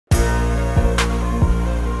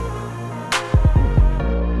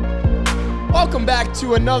Welcome back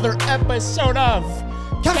to another episode of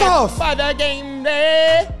Caps Off by the Game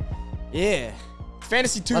Day. Yeah.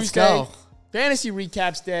 Fantasy Tuesday. Let's go. Fantasy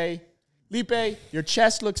Recaps Day. Lipe, your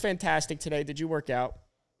chest looks fantastic today. Did you work out?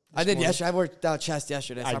 I did yesterday. I worked out chest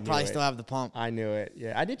yesterday, so I probably still have the pump. I knew it.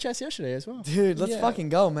 Yeah, I did chest yesterday as well. Dude, let's fucking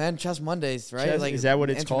go, man. Chest Mondays, right? Chest, is that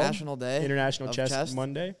what it's called? International Day. International Chest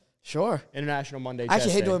Monday? Sure. International Monday I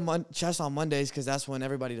actually Chest hate Day. doing chest on Mondays because that's when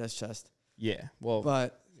everybody does chest. Yeah, well,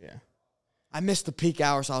 But yeah. I missed the peak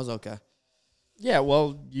hour, so I was okay. Yeah,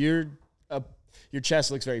 well, your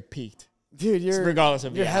chest looks very peaked. Dude, regardless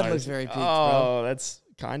of your the head hours. looks very peaked, bro. bro. That's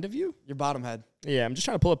kind of you. Your bottom head. Yeah, I'm just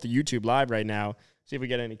trying to pull up the YouTube live right now, see if we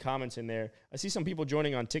get any comments in there. I see some people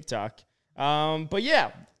joining on TikTok. But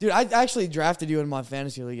yeah. Dude, I actually drafted you in my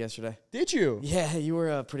fantasy league yesterday. Did you? Yeah, you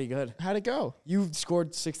were pretty good. How'd it go? You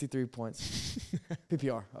scored 63 points.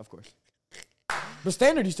 PPR, of course. But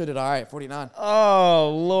standard, you still did all right, 49.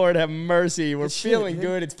 Oh, Lord have mercy. We're Good shit, feeling dude.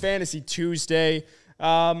 good. It's Fantasy Tuesday.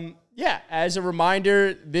 Yeah, as a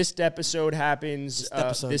reminder, this episode happens.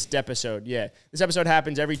 This episode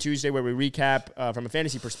happens every Tuesday where we recap from a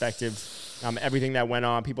fantasy perspective everything that went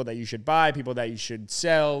on, people that you should buy, people that you should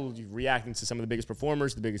sell, reacting to some of the biggest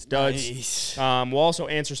performers, the biggest duds. Nice. We'll also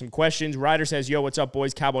answer some questions. Ryder says, "Yo, what's up,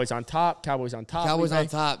 boys? Cowboys on top. Cowboys on top. Cowboys on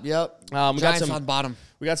top, yep. We got Giants some on bottom.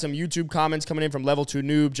 We got some YouTube comments coming in from Level 2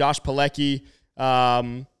 Noob, Josh Pilecki.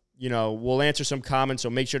 We'll answer some comments, so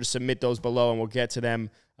make sure to submit those below, and we'll get to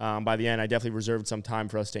them by the end. I definitely reserved some time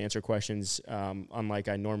for us to answer questions, unlike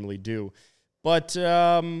I normally do. But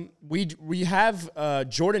we have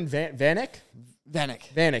Jordan Vanek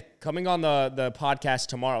coming on the podcast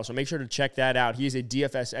tomorrow, so make sure to check that out. He is a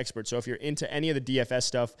DFS expert, so if you're into any of the DFS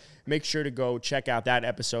stuff, make sure to go check out that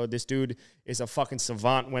episode. This dude is a fucking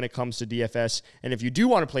savant when it comes to DFS, and if you do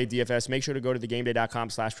want to play DFS, make sure to go to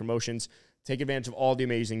thegameday.com/promotions. Take advantage of all the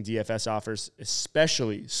amazing DFS offers,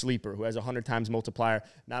 especially Sleeper, who has 100 times multiplier.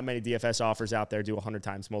 Not many DFS offers out there do 100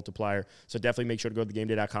 times multiplier. So definitely make sure to go to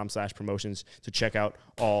thegameday.com/promotions to check out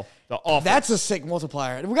all the offers. That's a sick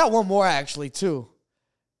multiplier. We got one more, actually, too.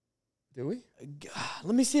 Do we?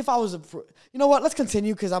 Let me see if I was you know what? Let's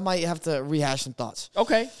continue because I might have to rehash some thoughts.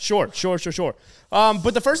 Okay, sure.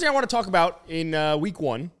 But the first thing I want to talk about in week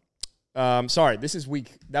one,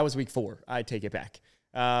 that was week 4. I take it back.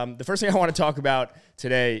 The first thing I want to talk about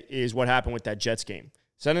today is what happened with that Jets game.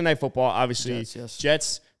 Sunday Night Football, obviously,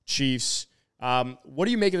 Jets, Chiefs. What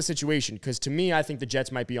do you make of the situation? Because to me, I think the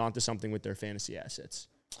Jets might be onto something with their fantasy assets.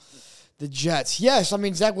 The Jets, yes. I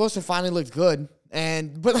mean, Zach Wilson finally looked good.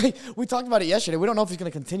 But we talked about it yesterday. We don't know if he's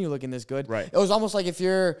going to continue looking this good. Right. It was almost like if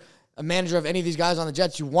you're a manager of any of these guys on the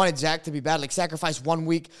Jets, you wanted Zach to be bad, like sacrifice 1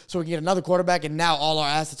 week so we can get another quarterback, and now all our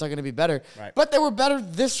assets are going to be better. Right. But they were better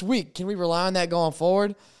this week. Can we rely on that going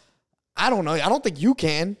forward? I don't know. I don't think you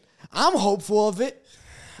can. I'm hopeful of it.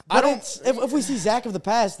 If we see Zach of the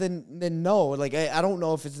past, then no. Like I don't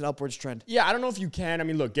know if it's an upwards trend. Yeah, I don't know if you can. I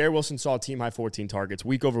mean, look, Garrett Wilson saw a team high 14 targets.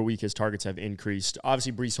 Week over week, his targets have increased.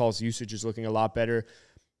 Obviously, Breece Hall's usage is looking a lot better.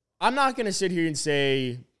 I'm not going to sit here and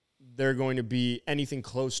say they're going to be anything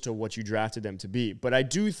close to what you drafted them to be. But I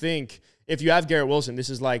do think if you have Garrett Wilson, this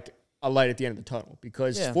is like a light at the end of the tunnel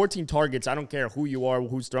because 14 targets, I don't care who you are,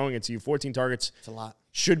 who's throwing it to you, 14 targets. It's a lot.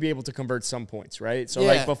 Should be able to convert some points, right? So,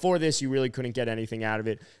 like, before this, you really couldn't get anything out of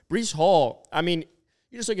it. Breece Hall, I mean,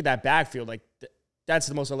 you just look at that backfield, like, that's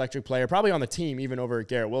the most electric player, probably on the team, even over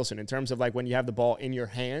Garrett Wilson, in terms of, like, when you have the ball in your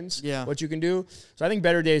hands, what you can do. So, I think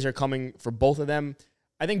better days are coming for both of them.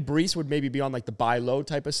 I think Breece would maybe be on, like, the buy low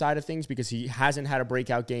type of side of things because he hasn't had a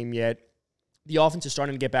breakout game yet. The offense is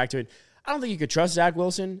starting to get back to it. I don't think you could trust Zach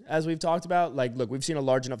Wilson, as we've talked about. Like, look, we've seen a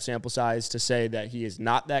large enough sample size to say that he is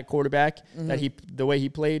not that quarterback, the way he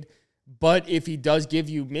played. But if he does give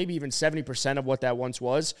you maybe even 70% of what that once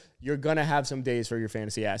was, you're going to have some days for your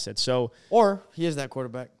fantasy assets. So, or he is that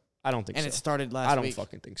quarterback. I don't think so. And it started last week. I don't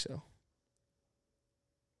fucking think so.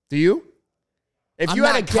 Do you? If I'm you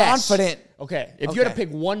not had a guess, confident. Okay. If you had to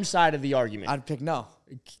pick one side of the argument, I'd pick no.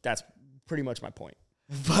 That's pretty much my point.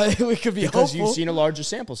 But we could be because hopeful. You've seen a larger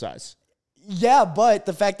sample size. Yeah, but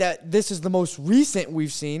the fact that this is the most recent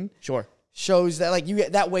we've seen shows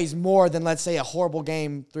that that weighs more than, let's say, a horrible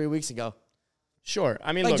game 3 weeks ago. Sure.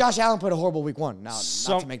 I mean, like look, Josh Allen put a horrible week 1. Now,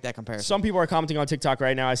 not to make that comparison. Some people are commenting on TikTok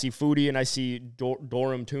right now. I see Foodie and I see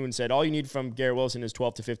Dorham Toon said, all you need from Garrett Wilson is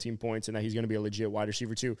 12 to 15 points and that he's going to be a legit wide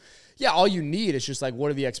receiver too. Yeah, all you need is just like, what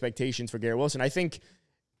are the expectations for Garrett Wilson? I think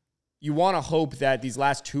you want to hope that these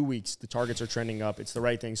last 2 weeks, the targets are trending up. It's the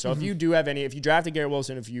right thing. So if you do have if you drafted Garrett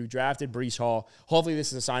Wilson, if you drafted Breece Hall, hopefully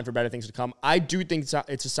this is a sign for better things to come. I do think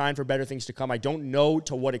it's a sign for better things to come. I don't know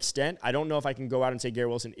to what extent. I don't know if I can go out and say Garrett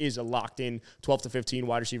Wilson is a locked-in 12 to 15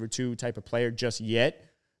 wide receiver 2 type of player just yet,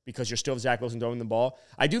 because you're still Zach Wilson throwing the ball.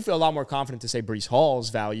 I do feel a lot more confident to say Breece Hall's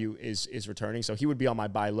value is returning. So he would be on my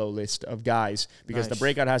buy low list of guys because the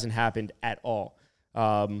breakout hasn't happened at all.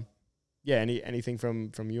 Anything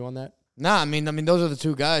from you on that? Nah, I mean, those are the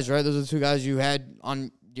two guys, right? Those are the two guys you had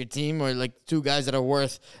on your team, or like two guys that are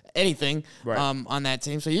worth anything on that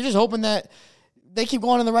team. So you're just hoping that they keep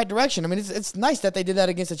going in the right direction. I mean, it's nice that they did that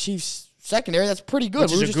against the Chiefs secondary. That's pretty good.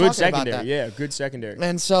 Which is a good secondary. Yeah, good secondary.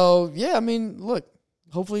 And so, yeah, I mean, look,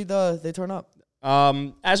 hopefully they turn up.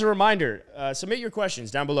 As a reminder, submit your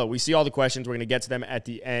questions down below. We see all the questions. We're going to get to them at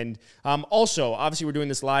the end. Also, obviously, we're doing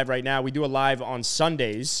this live right now. We do a live on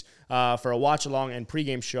Sundays for a watch-along and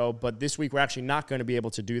pregame show, but this week we're actually not going to be able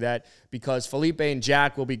to do that because Felipe and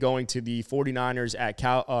Jack will be going to the 49ers at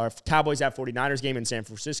Cowboys at 49ers game in San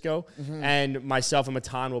Francisco, and myself and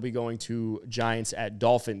Matan will be going to Giants at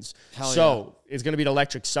Dolphins. It's going to be an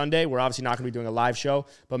electric Sunday. We're obviously not going to be doing a live show,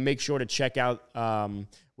 but make sure to check out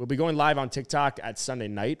we'll be going live on TikTok at Sunday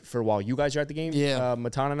night for while you guys are at the game,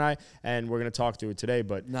 Matan and I, and we're going to talk to it today,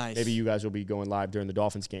 but maybe you guys will be going live during the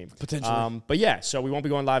Dolphins game. Potentially. But yeah, so we won't be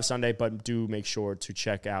going live Sunday, but do make sure to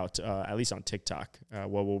check out, at least on TikTok,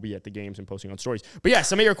 where we'll be at the games and posting on stories. But yeah,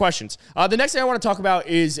 some of your questions. The next thing I want to talk about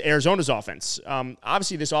is Arizona's offense.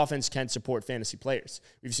 Obviously, this offense can support fantasy players.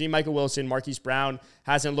 We've seen Michael Wilson, Marquise Brown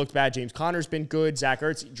hasn't looked bad. James Conner's been good. Zach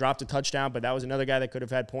Ertz dropped a touchdown, but that was another guy that could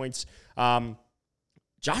have had points.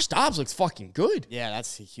 Josh Dobbs looks fucking good. Yeah,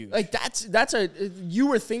 that's huge. Like you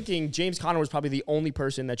were thinking James Conner was probably the only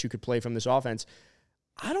person that you could play from this offense.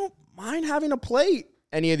 I don't mind having to play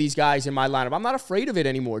any of these guys in my lineup. I'm not afraid of it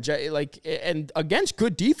anymore. And against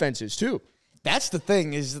good defenses too. That's the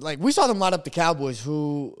thing is, like, we saw them line up the Cowboys,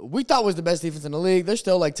 who we thought was the best defense in the league. They're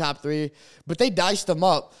still like top 3, but they diced them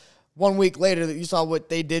up 1 week later. That you saw what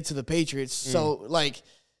they did to the Patriots. So like,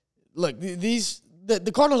 look,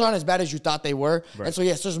 The Cardinals aren't as bad as you thought they were. Right. And so,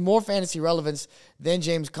 yes, there's more fantasy relevance than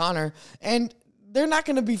James Conner. And they're not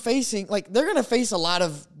going to be facing, like, they're going to face a lot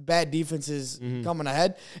of bad defenses coming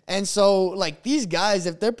ahead. And so, like, these guys,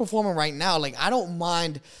 if they're performing right now, like, I don't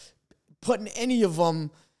mind putting any of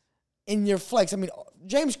them in your flex. I mean,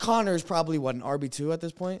 James Conner is probably, an RB2 at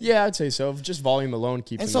this point? Yeah, I'd say so. Just volume alone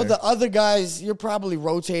keeps him And so there. the other guys, you're probably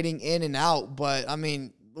rotating in and out. But, I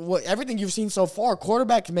mean, everything you've seen so far,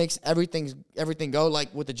 quarterback makes everything go.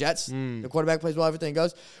 Like with the Jets, the quarterback plays well, everything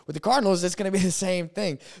goes. With the Cardinals, it's going to be the same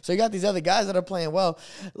thing. So you got these other guys that are playing well.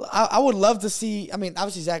 I would love to see. I mean,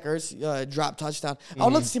 obviously Zach Ertz drop touchdown. I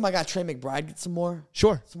would love to see my guy Trey McBride get some more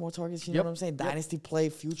targets. You know what I'm saying? Dynasty play,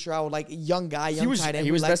 future. I would like a young guy, young tight end.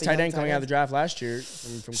 He was best tight end coming out of the draft last year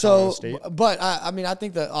from Colorado State. But I mean, I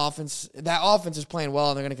think that offense is playing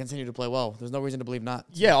well, and they're going to continue to play well. There's no reason to believe not.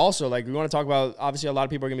 Yeah. Also, like we want to talk about. Obviously, a lot of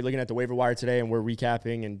people are going to be looking at the waiver wire today, and we're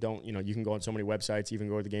recapping. And you can go on so many websites, even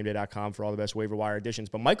go to thegameday.com for all the best waiver wire additions.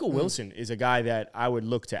 But Michael Wilson is a guy that I would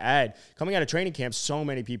look to add. Coming out of training camp, so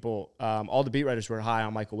many people, all the beat writers were high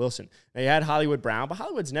on Michael Wilson. They had Hollywood Brown, but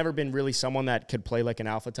Hollywood's never been really someone that could play like an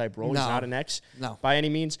alpha type role. He's not an X by any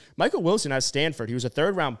means. Michael Wilson has Stanford. He was a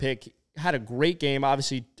 3rd round pick, had a great game,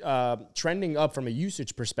 obviously trending up from a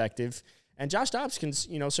usage perspective. And Josh Dobbs can,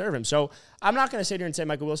 serve him. So I'm not going to sit here and say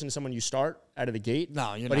Michael Wilson is someone you start out of the gate.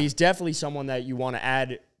 No, you're not. But he's definitely someone that you want to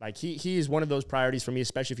add. Like he is one of those priorities for me,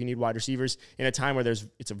 especially if you need wide receivers in a time where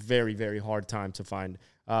it's a very, very hard time to find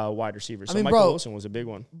wide receivers. So Michael Wilson was a big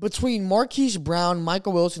one. Between Marquise Brown,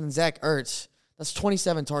 Michael Wilson, and Zach Ertz, that's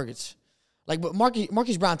 27 targets. Like, but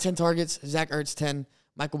Marquise Brown 10 targets, Zach Ertz 10,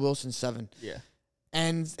 Michael Wilson 7. Yeah.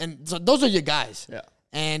 And so those are your guys. Yeah.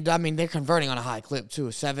 And, I mean, they're converting on a high clip,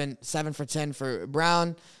 too. 7 for 10 for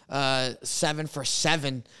Brown, 7 for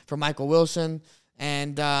 7 for Michael Wilson,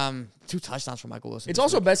 and 2 touchdowns for Michael Wilson. It's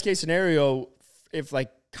also best case scenario if,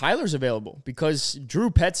 like, Kyler's available because Drew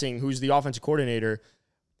Petzing, who's the offensive coordinator,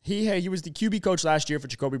 he was the QB coach last year for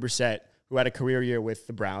Jacoby Brissett, who had a career year with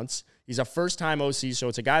the Browns. He's a first-time OC, so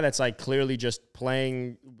it's a guy that's, like, clearly just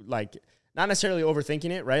playing, like, not necessarily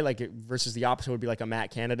overthinking it, right? Like versus the opposite would be like a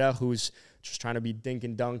Matt Canada who's just trying to be dink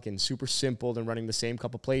and dunk and super simple and running the same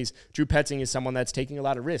couple plays. Drew Petzing is someone that's taking a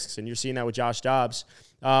lot of risks, and you're seeing that with Josh Dobbs.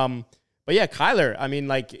 But yeah, Kyler, I mean,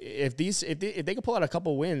 like if they could pull out a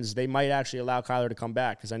couple wins, they might actually allow Kyler to come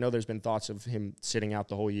back because I know there's been thoughts of him sitting out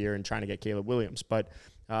the whole year and trying to get Caleb Williams. But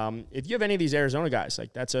if you have any of these Arizona guys,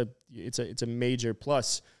 like it's a major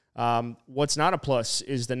plus. What's not a plus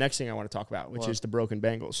is the next thing I want to talk about, which is the broken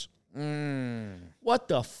Bengals. What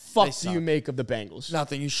the fuck do you make of the Bengals?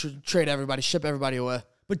 Nothing. You should trade everybody, ship everybody away.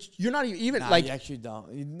 But you're not even Nah, like. you actually don't.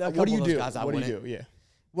 What do you do? What do you do? Yeah.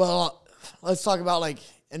 Well, let's talk about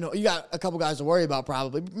and you got a couple guys to worry about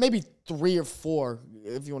probably. Maybe 3 or 4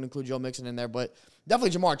 if you want to include Joe Mixon in there. But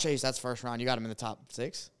definitely Jamar Chase, that's first round. You got him in the top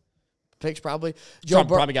 6 picks probably.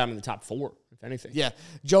 Probably got him in the top 4, if anything. Yeah.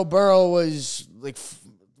 Joe Burrow was like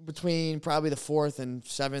between probably the 4th and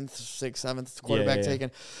 7th, 6th, 7th quarterback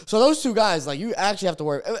taken. So those 2 guys, like, you actually have to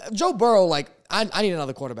worry. Joe Burrow, like, I need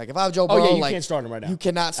another quarterback. If I have Joe Burrow, you can't start him right now. You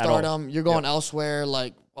cannot start him. You're going elsewhere,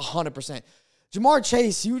 like, 100%. Jamar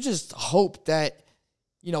Chase, you just hope that,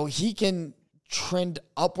 he can trend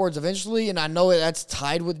upwards eventually. And I know that's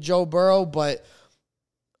tied with Joe Burrow, but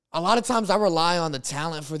a lot of times I rely on the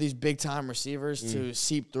talent for these big-time receivers to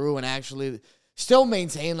seep through and actually still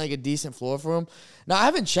maintain like a decent floor for him. Now I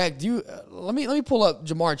haven't checked. Let me pull up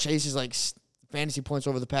Jamar Chase's like fantasy points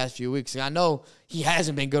over the past few weeks. I know he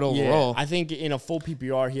hasn't been good overall. I think in a full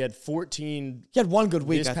PPR he had 14. He had one good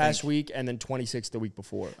week this past week, and then 26 the week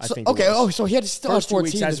before. I think. Okay. So he had still has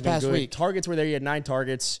 14 this past week. Targets were there. He had 9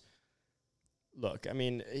 targets. Look, I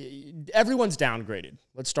mean, everyone's downgraded.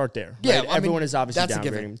 Let's start there. Right? Yeah, everyone is obviously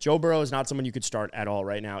downgrading. Joe Burrow is not someone you could start at all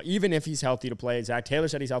right now, even if he's healthy to play. Zach Taylor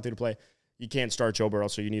said he's healthy to play. You can't start Joe Burrow,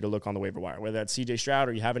 so you need to look on the waiver wire. Whether that's C.J. Stroud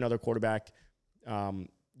or you have another quarterback,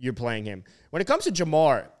 you're playing him. When it comes to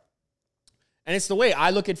Jamar, and it's the way I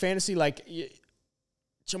look at fantasy, like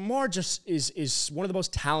Jamar just is one of the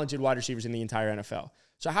most talented wide receivers in the entire NFL.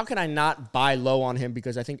 So how can I not buy low on him?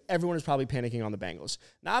 Because I think everyone is probably panicking on the Bengals.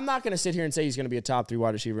 Now, I'm not going to sit here and say he's going to be a top 3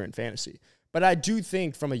 wide receiver in fantasy. But I do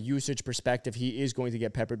think from a usage perspective, he is going to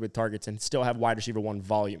get peppered with targets and still have wide receiver 1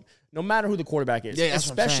 volume, no matter who the quarterback is,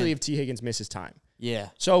 especially if T. Higgins misses time. Yeah.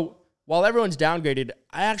 So while everyone's downgraded,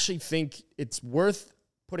 I actually think it's worth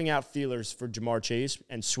putting out feelers for Jamar Chase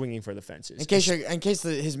and swinging for the fences. In case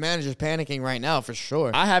his manager's panicking right now, for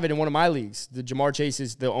sure. I have it in one of my leagues. The Jamar Chase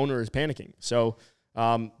the owner is panicking. So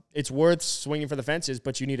it's worth swinging for the fences,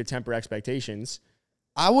 but you need to temper expectations.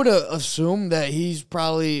 I would assume that he's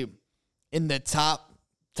probably in the top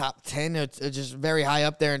 10, it's just very high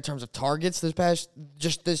up there in terms of targets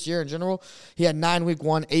this year in general. He had 9 week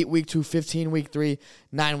 1, 8 week 2, 15 week 3,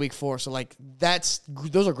 9 week 4. So like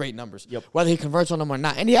those are great numbers. Yep. Whether he converts on them or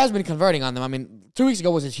not, and he has been converting on them. I mean, 2 weeks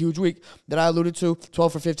ago was his huge week that I alluded to,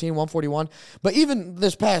 12 for 15, 141. But even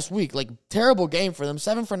this past week, like terrible game for them,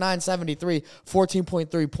 7 for 9, 73,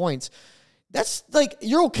 14.3 points. That's like,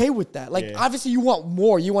 you're okay with that. Like, obviously you want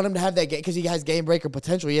more. You want him to have that game because he has game breaker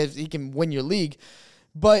potential. He can win your league.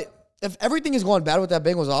 But if everything is going bad with that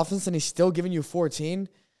Bengals offense and he's still giving you 14,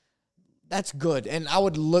 that's good. And I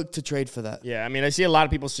would look to trade for that. Yeah, I mean, I see a lot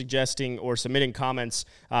of people suggesting or submitting comments.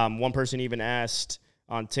 One person even asked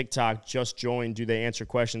on TikTok, just joined, do they answer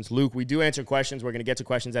questions? Luke, we do answer questions. We're going to get to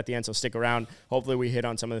questions at the end, so stick around. Hopefully we hit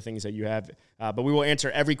on some of the things that you have. But we will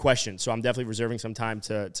answer every question, so I'm definitely reserving some time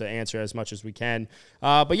to answer as much as we can.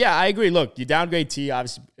 But, yeah, I agree. Look, you downgrade T,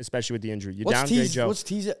 obviously, especially with the injury. You downgrade Joe. What's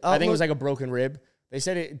T's? I think it was like a broken rib. They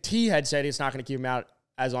said T had said it's not going to keep him out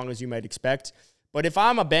as long as you might expect. But if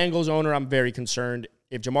I'm a Bengals owner, I'm very concerned.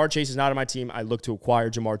 If Jamar Chase is not on my team, I look to acquire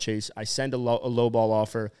Jamar Chase. I send a low ball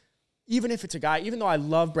offer. Even if it's a guy, even though I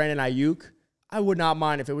love Brandon Ayuk, I would not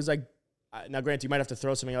mind if it was like, now granted, you might have to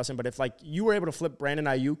throw something else in, but if like you were able to flip Brandon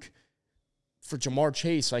Ayuk for Jamar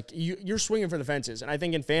Chase, like you're swinging for the fences. And I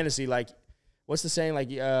think in fantasy, like, what's the saying? Like,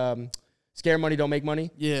 scare money, don't make money.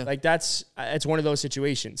 Yeah. Like it's one of those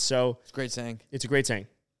situations. So it's a great saying. It's a great saying.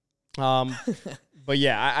 But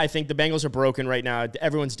yeah, I think the Bengals are broken right now.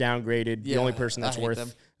 Everyone's downgraded. The only person that's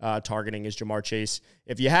worth targeting is Jamar Chase.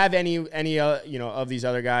 If you have any of these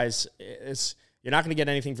other guys, you're not going to get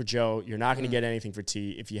anything for Joe. You're not going to get anything for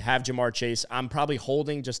T. If you have Jamar Chase, I'm probably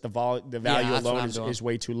holding. Just the value alone is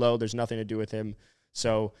way too low. There's nothing to do with him.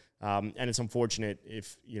 So, and it's unfortunate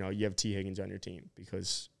if you have T. Higgins on your team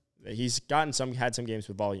because he's had some games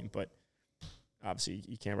with volume, but obviously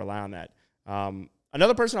you can't rely on that.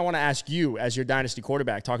 Another person I want to ask you as your dynasty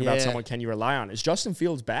quarterback, talking about someone can you rely on, is Justin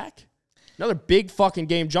Fields back? Another big fucking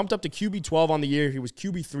game. Jumped up to QB12 on the year. He was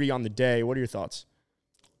QB3 on the day. What are your thoughts?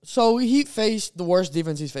 So he faced the worst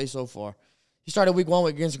defense he's faced so far. He started week 1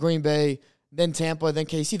 against Green Bay, then Tampa, then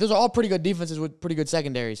KC. Those are all pretty good defenses with pretty good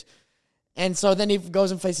secondaries. And so then he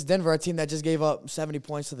goes and faces Denver, a team that just gave up 70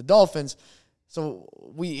 points to the Dolphins. So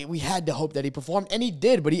we had to hope that he performed, and he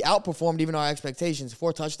did, but he outperformed even our expectations.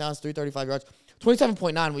 4 touchdowns, 335 yards,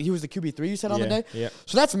 27.9. He was the QB3 you said on the day? Yeah.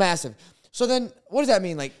 So that's massive. So then what does that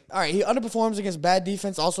mean? Like, all right, he underperforms against bad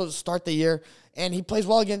defense also to start the year, and he plays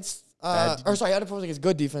well against he underperforms against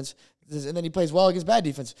good defense and then he plays well against bad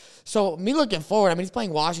defense. So me looking forward, I mean, he's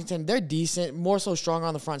playing Washington. They're decent, more so stronger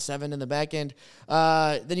on the front seven than the back end.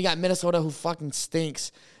 Then you got Minnesota, who fucking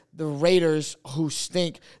stinks. The Raiders, who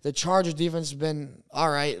stink. The Chargers defense has been all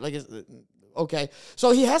right. Like, okay.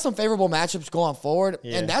 So he has some favorable matchups going forward,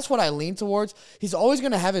 and that's what I lean towards. He's always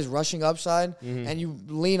going to have his rushing upside, and you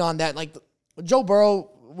lean on that. Like, Joe Burrow,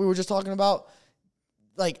 we were just talking about,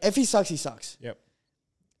 like, if he sucks, he sucks. Yep.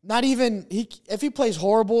 Not even if he plays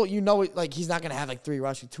horrible, like he's not gonna have like 2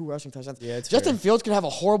 rushing touchdowns. Yeah, it's Justin fair. Fields can have a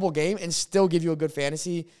horrible game and still give you a good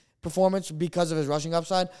fantasy performance because of his rushing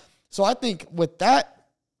upside. So I think with that,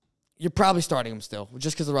 you're probably starting him still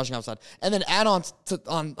just because of the rushing upside. And then add on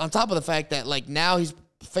top of the fact that like now he's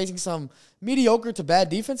facing some mediocre to bad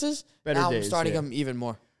defenses. Better now days, I'm starting him even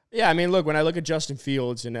more. Yeah, I mean, look, when I look at Justin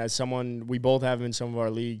Fields, and as someone, we both have him in some of our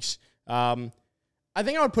leagues, I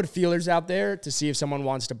think I would put feelers out there to see if someone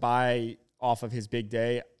wants to buy off of his big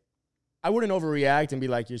day. I wouldn't overreact and be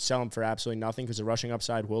like, you're selling for absolutely nothing because the rushing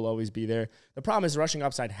upside will always be there. The problem is the rushing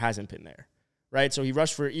upside hasn't been there, right? So he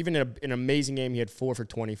rushed for, even in an amazing game, he had 4 for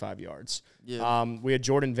 25 yards. Yeah. We had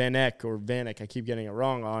Jordan Van Eck, I keep getting it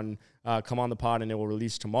wrong, on come on the pod and it will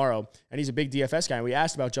release tomorrow. And he's a big DFS guy. And we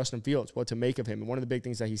asked about Justin Fields, what to make of him. And one of the big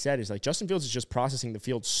things that he said is like, Justin Fields is just processing the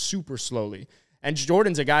field super slowly. And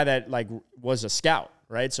Jordan's a guy that like was a scout,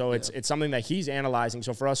 right? So it's something that he's analyzing.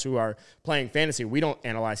 So for us who are playing fantasy, we don't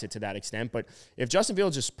analyze it to that extent. But if Justin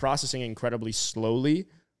Fields is processing incredibly slowly,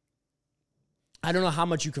 I don't know how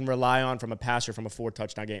much you can rely on from a passer from a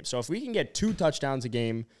 4-touchdown game. So if we can get 2 touchdowns a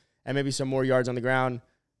game and maybe some more yards on the ground,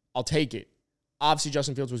 I'll take it. Obviously,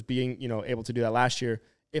 Justin Fields was being, able to do that last year.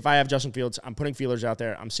 If I have Justin Fields, I'm putting feelers out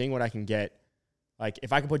there. I'm seeing what I can get. Like,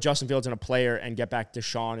 if I can put Justin Fields in a player and get back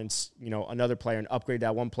Deshaun and, another player and upgrade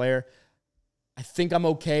that one player, I think I'm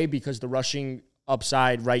okay because the rushing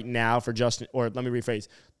upside right now for Justin, or let me rephrase,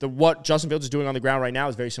 what Justin Fields is doing on the ground right now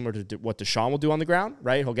is very similar to what Deshaun will do on the ground,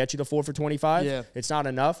 right? He'll get you the 4 for 25. Yeah. It's not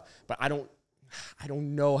enough, but I don't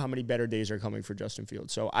know how many better days are coming for Justin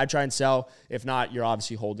Fields. So I try and sell. If not, you're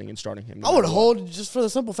obviously holding and starting him. I would hold just for the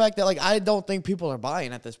simple fact that, like, I don't think people are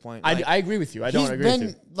buying at this point. Like, I agree with you. I don't agree with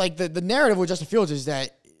you. Like, the narrative with Justin Fields is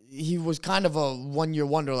that he was kind of a one-year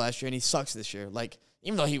wonder last year, and he sucks this year. Like,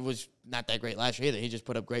 even though he was not that great last year either, he just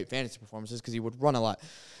put up great fantasy performances because he would run a lot.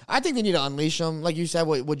 I think they need to unleash him. Like you said,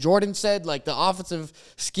 what Jordan said, like the offensive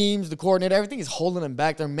schemes, the coordinator, everything is holding him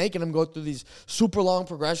back. They're making him go through these super long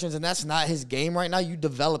progressions, and that's not his game right now. You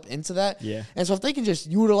develop into that. Yeah. And so if they can just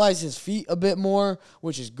utilize his feet a bit more,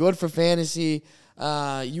 which is good for fantasy,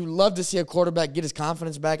 you love to see a quarterback get his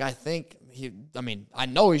confidence back. I think I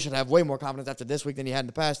know he should have way more confidence after this week than he had in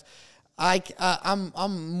the past.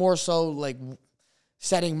 I'm more so like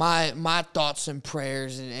setting my thoughts and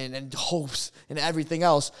prayers and hopes and everything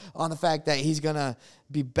else on the fact that he's going to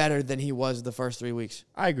be better than he was the first 3 weeks.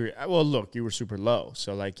 I agree. Well, look, you were super low,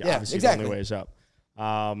 so obviously exactly. The only way is up.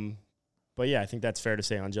 But yeah, I think that's fair to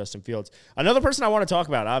say on Justin Fields. Another person I want to talk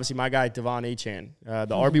about, obviously my guy Devon Achane,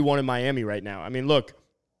 the RB1 in Miami right now. I mean, look,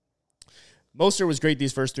 Mostert was great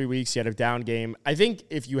these first 3 weeks. He had a down game. I think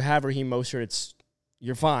if you have Raheem Mostert,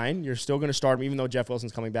 you're fine. You're still going to start him, even though Jeff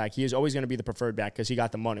Wilson's coming back. He is always going to be the preferred back because he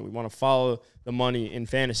got the money. We want to follow the money in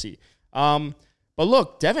fantasy. But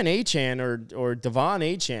look, Devon Achane or Devon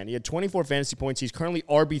Achane, he had 24 fantasy points. He's currently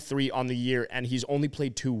RB3 on the year, and he's only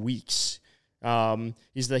played 2 weeks. He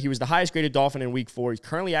was the highest graded Dolphin in week 4. He's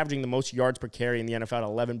currently averaging the most yards per carry in the NFL at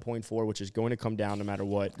 11.4, which is going to come down no matter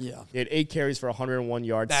what. Yeah. He had 8 carries for 101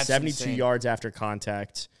 yards, That's 72 insane. yards after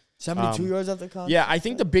contact. 72 yards after contact? Yeah, I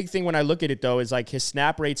think the big thing when I look at it, though, is like his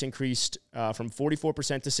snap rates increased from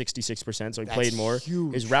 44% to 66%, so he played more.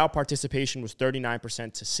 Huge. His route participation was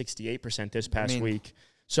 39% to 68% this past week.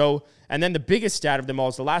 So, and then the biggest stat of them all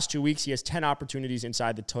is the last 2 weeks, he has 10 opportunities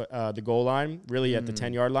inside the goal line, really at the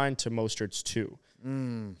 10-yard line, to Mostert's 2.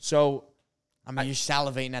 So, I mean, you're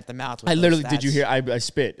salivating at the mouth. I literally, did you hear? I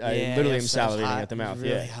spit. Yeah, I literally am so salivating hot. at the mouth.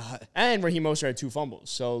 Really yeah. hot. And Raheem Mostert had 2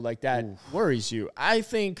 fumbles. So, like, that worries you. I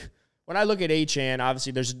think when I look at Achane,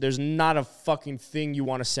 obviously there's not a fucking thing you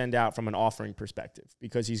want to send out from an offering perspective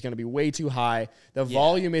because he's going to be way too high. The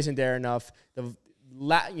volume isn't there enough.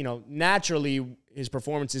 Naturally his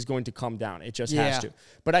performance is going to come down. It just has to.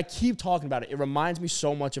 But I keep talking about it. It reminds me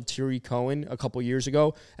so much of Tariq Cohen a couple years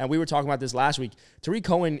ago, and we were talking about this last week. Tariq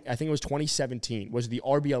Cohen, I think it was 2017, was the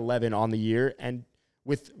RB11 on the year, and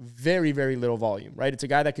with very, very little volume, right? It's a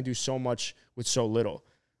guy that can do so much with so little.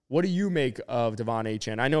 What do you make of Devon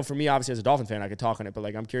Achane? I know for me, obviously, as a Dolphin fan, I could talk on it, but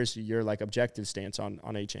I'm curious to your objective stance on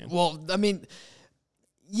Achane. Well, I mean,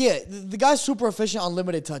 Yeah, the guy's super efficient on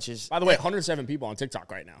limited touches. By the way, 107 people on TikTok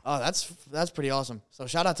right now. Oh, that's pretty awesome. So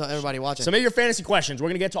shout out to everybody watching. Submit your fantasy questions. We're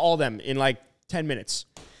going to get to all of them in like 10 minutes.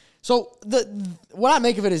 So what I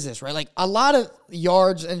make of it is this, right? Like a lot of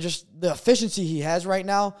yards and just the efficiency he has right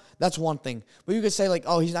now, that's one thing. But you could say like,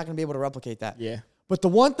 oh, he's not going to be able to replicate that. Yeah. But the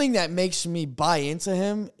one thing that makes me buy into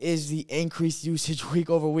him is the increased usage week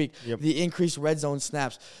over week, the increased red zone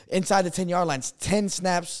snaps. Inside the 10-yard lines, 10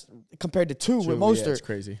 snaps compared to 2 with Mostert. Yeah, it's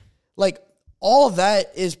crazy. Like, all of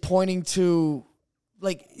that is pointing to,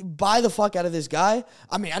 like, buy the fuck out of this guy.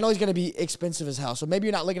 I mean, I know he's going to be expensive as hell, so maybe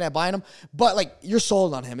you're not looking at buying him, but, like, you're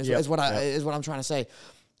sold on him is what I'm trying to say.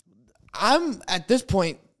 I'm, at this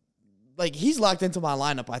point, like, he's locked into my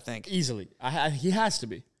lineup, I think. Easily. He has to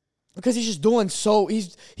be. Because he's just doing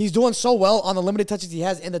he's doing so well on the limited touches he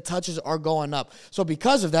has, and the touches are going up. So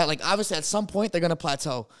because of that, like obviously at some point they're gonna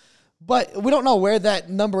plateau, but we don't know where that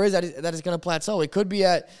number is that is gonna plateau. It could be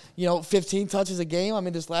at 15 touches a game. I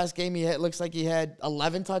mean, this last game looks like he had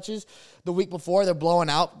 11 touches. The week before they're blowing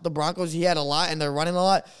out the Broncos. He had a lot and they're running a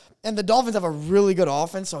lot. And the Dolphins have a really good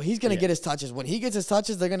offense, so he's gonna get his touches. When he gets his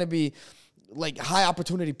touches, they're gonna be like high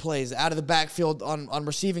opportunity plays out of the backfield on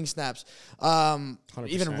receiving snaps,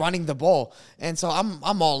 even running the ball. And so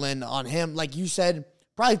I'm all in on him. Like you said,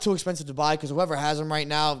 probably too expensive to buy because whoever has him right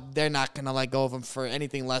now, they're not going to let go of him for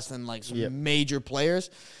anything less than like some major players.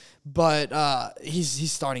 But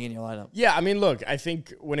he's starting in your lineup. Yeah, I mean, look, I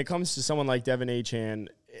think when it comes to someone like Devin Achane,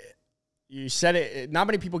 you set it. Not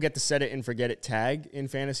many people get to set it and forget it tag in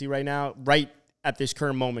fantasy right now. Right at this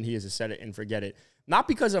current moment, he is a set it and forget it. Not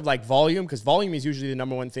because of like volume, because volume is usually the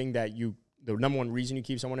number one thing the number one reason you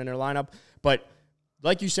keep someone in their lineup. But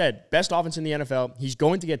like you said, best offense in the NFL. He's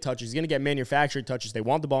going to get touches. He's going to get manufactured touches. They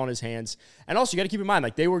want the ball in his hands. And also, you got to keep in mind,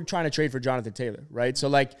 like they were trying to trade for Jonathan Taylor, right? So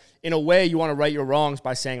like in a way, you want to right your wrongs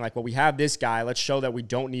by saying like, well, we have this guy. Let's show that we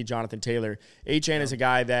don't need Jonathan Taylor. Achane is a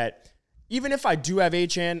guy that even if I do have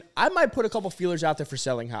Achane, I might put a couple feelers out there for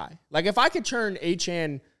selling high. Like if I could turn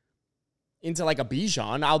Achane into like a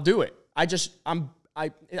Bijan, I'll do it. I don't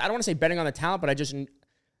want to say betting on the talent, but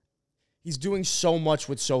he's doing so much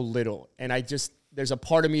with so little. And there's a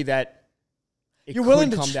part of me that you're willing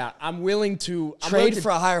to come down. I'm willing to trade for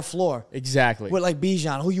a higher floor. Exactly. With like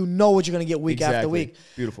Bijan, who you know what you're going to get week after week.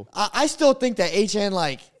 Beautiful. I still think that Achane,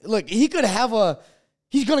 like, look, he could have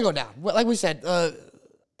he's going to go down. Like we said,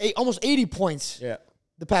 almost 80 points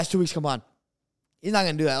the past 2 weeks combined. He's not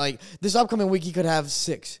going to do that. Like this upcoming week, he could have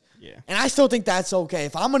 6. Yeah. And I still think that's okay.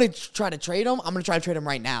 If I'm going to try to trade him, I'm going to try to trade him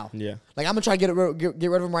right now. Yeah. Like, I'm going to try to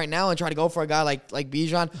get rid of him right now and try to go for a guy like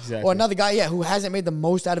Bijan. Exactly. Or another guy, who hasn't made the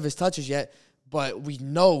most out of his touches yet, but we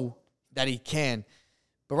know that he can.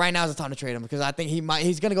 But right now is the time to trade him because I think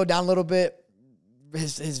he's going to go down a little bit.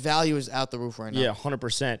 His value is out the roof right now. Yeah,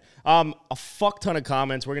 100%. A fuck ton of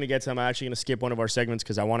comments. We're going to get to them. I'm actually going to skip one of our segments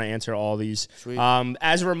because I want to answer all these. Sweet.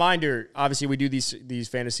 As a reminder, obviously we do these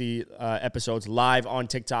fantasy episodes live on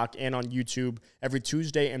TikTok and on YouTube every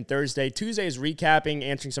Tuesday and Thursday. Tuesday is recapping,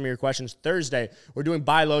 answering some of your questions. Thursday, we're doing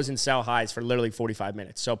buy lows and sell highs for literally 45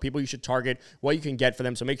 minutes. So people you should target, what you can get for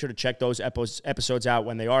them. So make sure to check those episodes out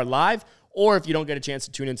when they are live. Or if you don't get a chance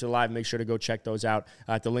to tune into the live, make sure to go check those out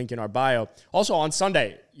at the link in our bio. Also on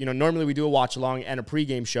Sunday, normally we do a watch along and a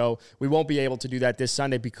pregame show. We won't be able to do that this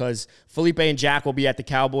Sunday because Felipe and Jack will be at the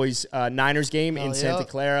Cowboys Niners game in Santa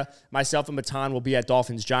Clara. Myself and Matan will be at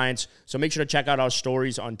Dolphins Giants. So make sure to check out our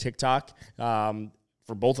stories on TikTok.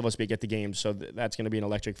 For both of us being at the game, so that's going to be an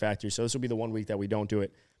electric factory. So this will be the 1 week that we don't do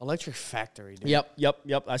it. Electric factory, dude.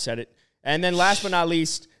 Yep. I said it. And then last but not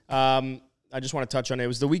least, I just want to touch on it. It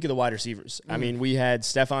was the week of the wide receivers. I mean, we had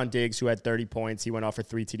Stephon Diggs, who had 30 points. He went off for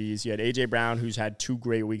 3 TDs. You had A.J. Brown, who's had 2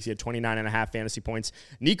 great weeks. He had 29.5 fantasy points.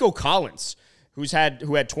 Nico Collins, who had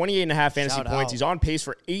 28.5 fantasy points. He's on pace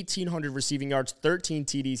for 1,800 receiving yards, 13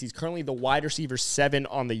 TDs. He's currently the wide receiver 7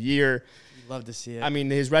 on the year. Love to see it. I mean,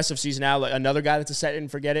 his rest of season now, another guy that's a set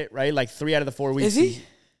and forget it, right? Like 3 out of the 4 weeks. Is he?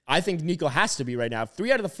 I think Nico has to be right now.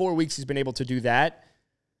 3 out of the 4 weeks he's been able to do that.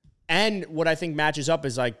 And what I think matches up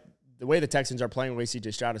is like, the way the Texans are playing, the way C.J.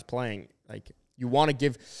 Stroud is playing, like you want to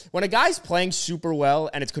give when a guy's playing super well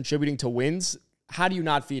and it's contributing to wins, how do you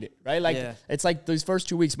not feed it, right? Like it's like those first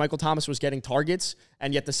 2 weeks, Michael Thomas was getting targets,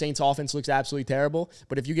 and yet the Saints' offense looks absolutely terrible.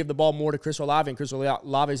 But if you give the ball more to Chris Olave and Chris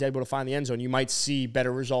Olave is able to find the end zone, you might see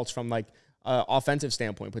better results from like offensive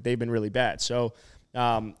standpoint. But they've been really bad. So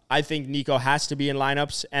I think Nico has to be in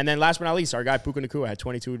lineups. And then last but not least, our guy Puka Nacua had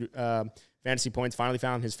 22. Fantasy points, finally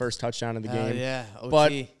found his first touchdown in the game. Yeah, OT.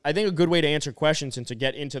 But I think a good way to answer questions and to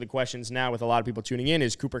get into the questions now with a lot of people tuning in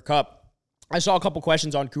is Cooper Kupp. I saw a couple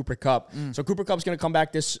questions on Cooper Kupp. So Cooper Kupp's going to come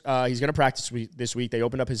back he's going to practice this week. They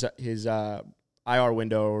opened up his IR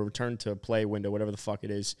window or return to play window, whatever the fuck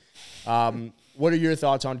it is. What are your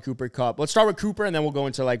thoughts on Cooper Kupp? Let's start with Cooper, and then we'll go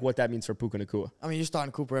into like what that means for Puka Nacua. I mean, you're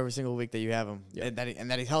starting Cooper every single week that you have him, and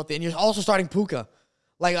that he's healthy, and you're also starting Puka.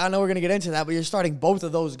 Like, I know we're gonna get into that, but you're starting both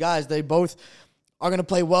of those guys. They both are going to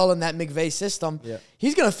play well in that McVay system. Yeah.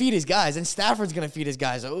 He's going to feed his guys, and Stafford's going to feed his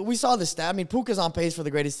guys. We saw the stat. I mean, Puka's on pace for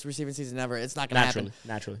the greatest receiving season ever. It's not going to happen.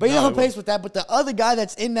 Naturally. But he's on pace with that. But the other guy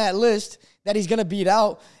that's in that list that he's going to beat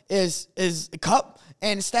out is Kupp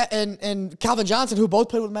and Calvin Johnson, who both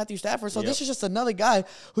played with Matthew Stafford. So this is just another guy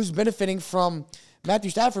who's benefiting from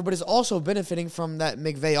Matthew Stafford, but is also benefiting from that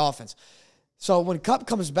McVay offense. So when Kupp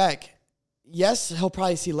comes back, yes, he'll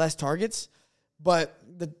probably see less targets, but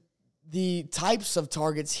the types of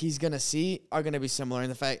targets he's going to see are going to be similar in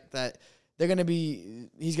the fact that he's going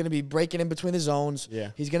to be breaking in between the zones.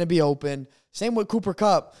 Yeah. He's going to be open. Same with Cooper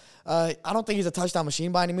Kupp. I don't think he's a touchdown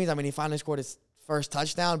machine by any means. I mean, he finally scored his first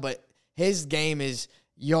touchdown, but his game is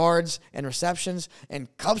yards and receptions, and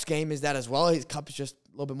Kupp's game is that as well. Kupp is just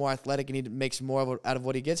a little bit more athletic, and he makes more out of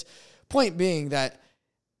what he gets. Point being that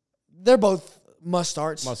they're both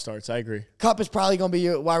must-starts. Must-starts, I agree. Kupp is probably going to be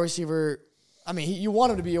your wide receiver. I mean, you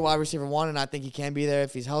want him to be your wide receiver 1, and I think he can be there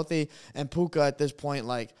if he's healthy. And Puka at this point,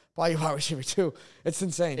 like, probably your wide receiver 2. It's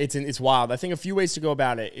insane. It's wild. I think a few ways to go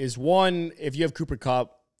about it is, one, if you have Cooper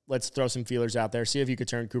Kupp, let's throw some feelers out there. See if you could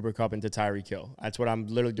turn Cooper Kupp into Tyreek Hill. That's what I'm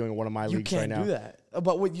literally doing in one of my leagues right now. You can't do that.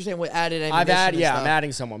 But what you're saying, what added I'm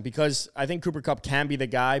adding someone because I think Cooper Kupp can be the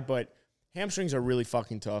guy, but hamstrings are really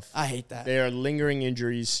fucking tough. I hate that. They are lingering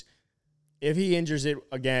injuries. If he injures it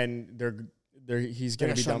again, he's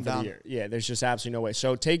going to be done for the year. Yeah, there's just absolutely no way.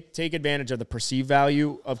 So take advantage of the perceived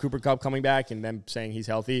value of Cooper Kupp coming back and them saying he's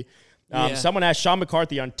healthy. Someone asked, Sean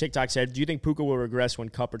McCarthy on TikTok said, do you think Puka will regress when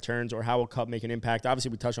Kupp returns, or how will Kupp make an impact?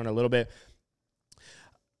 Obviously, we touched on it a little bit.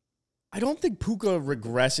 I don't think Puka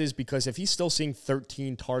regresses because if he's still seeing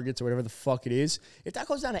 13 targets or whatever the fuck it is, if that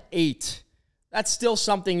goes down to 8, that's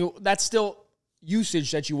still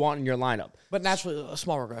usage that you want in your lineup. But naturally, a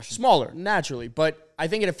small regression. Smaller, naturally. But I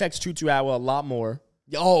think it affects Tutu Atwell a lot more.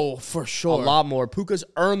 Oh, for sure. A lot more. Puka's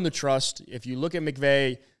earned the trust. If you look at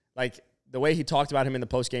McVay, like the way he talked about him in the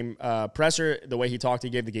post-game presser, the way he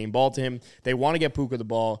gave the game ball to him, they want to get Puka the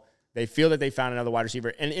ball. They feel that they found another wide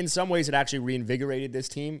receiver. And in some ways, it actually reinvigorated this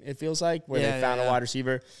team, it feels like, where they found a wide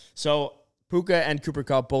receiver. So Puka and Cooper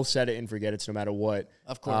Kupp both set it and forget it no matter what.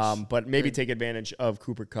 Of course. But maybe take advantage of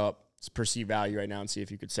Cooper Kupp's perceived value right now and see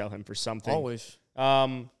if you could sell him for something. Always.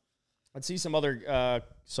 Let's see some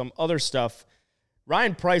other stuff.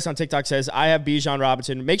 Ryan Price on TikTok says, I have Bijan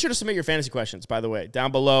Robinson. Make sure to submit your fantasy questions, by the way,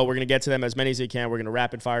 down below. We're going to get to them, as many as you can. We're going to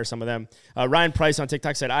rapid fire some of them. Ryan Price on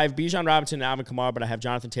TikTok said, I have Bijan Robinson and Alvin Kamara, but I have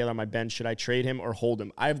Jonathan Taylor on my bench. Should I trade him or hold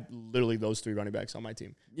him? I have literally those 3 running backs on my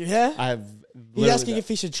team. Yeah? I have. He's asking if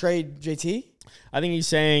he should trade JT? I think he's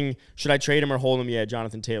saying, should I trade him or hold him? Yeah,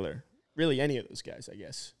 Jonathan Taylor. Really, any of those guys, I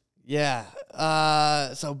guess. Yeah.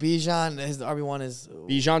 So Bijan, his RB1 is...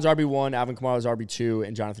 Bijan's RB1, Alvin Kamara's RB2,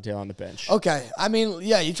 and Jonathan Taylor on the bench. Okay. I mean,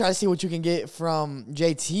 yeah, you try to see what you can get from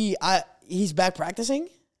JT. He's back practicing,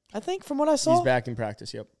 I think, from what I saw. He's back in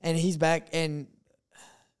practice, yep. And he's back, and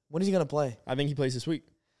when is he going to play? I think he plays this week.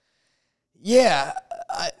 Yeah.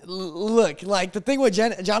 Look, like, the thing with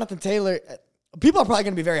Jonathan Taylor... People are probably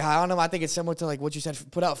going to be very high on him. I think it's similar to like what you said,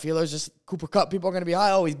 put out feelers, just Cooper Kupp. People are going to be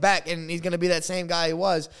high. Oh, he's back, and he's going to be that same guy he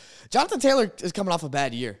was. Jonathan Taylor is coming off a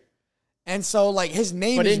bad year. And so, like, his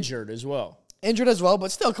name is... injured as well. Injured as well,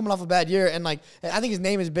 but still coming off a bad year. And, like, I think his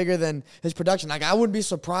name is bigger than his production. Like, I wouldn't be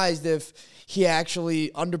surprised if he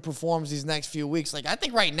actually underperforms these next few weeks. Like, I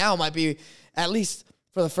think right now might be, at least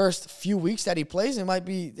for the first few weeks that he plays, it might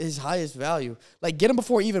be his highest value. Like, get him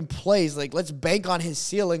before he even plays. Like, let's bank on his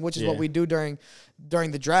ceiling, which is what we do during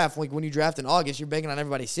the draft. Like, when you draft in August, you're banking on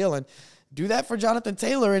everybody's ceiling. Do that for Jonathan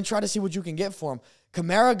Taylor and try to see what you can get for him.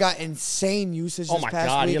 Kamara got insane usage this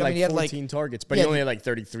past week. Oh, my God. He had 14 targets, but he only had, like,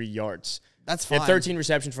 33 yards. That's fine. He had 13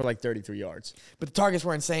 receptions for, like, 33 yards. But the targets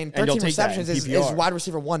were insane. 13 receptions is wide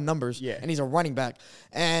receiver 1 numbers, and he's a running back.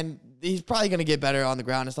 And he's probably going to get better on the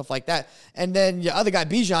ground and stuff like that. And then your other guy,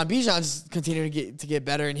 Bijan's continuing to get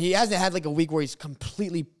better, and he hasn't had, like, a week where he's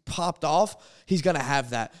completely popped off. He's going to have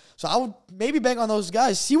that. So I would maybe bank on those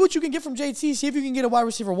guys. See what you can get from JT. See if you can get a wide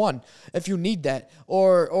receiver 1 if you need that,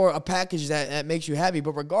 or a package that makes you happy.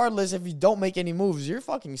 But regardless, if you don't make any moves, you're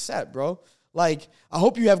fucking set, bro. Like, I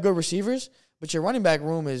hope you have good receivers, but your running back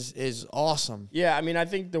room is awesome. Yeah, I mean, I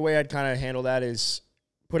think the way I'd kind of handle that is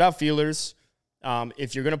put out feelers.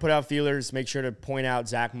 If you're going to put out feelers, make sure to point out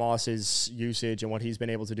Zach Moss's usage and what he's been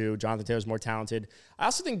able to do. Jonathan Taylor's more talented. I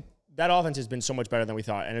also think that offense has been so much better than we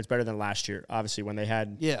thought, and it's better than last year. Obviously, when they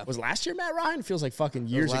had was last year Matt Ryan? Feels like fucking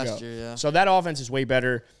years ago. Last year, yeah. So that offense is way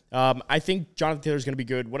better. I think Jonathan Taylor's going to be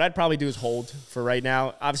good. What I'd probably do is hold for right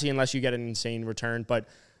now, obviously, unless you get an insane return. But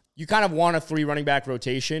you kind of want a 3 running back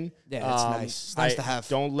rotation. Yeah, that's nice. It's nice to have.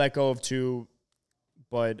 Don't let go of 2.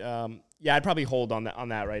 But yeah, I'd probably hold on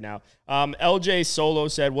that right now. LJ Solo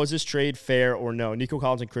said, "Was this trade fair or no?" Nico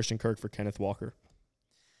Collins and Christian Kirk for Kenneth Walker.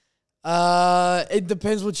 It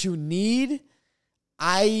depends what you need.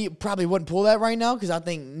 I probably wouldn't pull that right now because I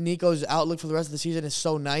think Nico's outlook for the rest of the season is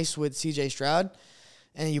so nice with C.J. Stroud,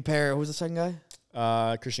 and you pair who's the second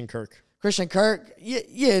guy? Christian Kirk. Christian Kirk.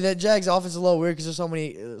 Yeah, that Jags offense is a little weird because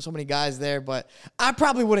there's so many guys there, but I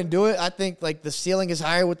probably wouldn't do it. I think like the ceiling is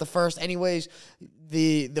higher with the first, anyways.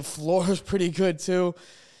 The floor is pretty good too.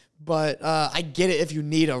 But I get it if you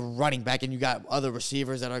need a running back and you got other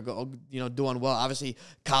receivers that are doing well. Obviously,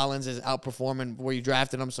 Collins is outperforming where you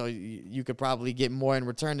drafted him, so you could probably get more in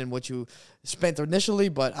return than what you spent initially.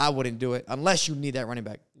 But I wouldn't do it unless you need that running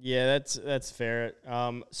back. Yeah, that's fair.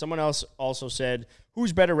 Someone else also said,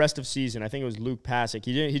 "Who's better rest of season?" I think it was Luke Pasick.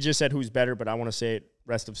 He just said who's better, but I want to say it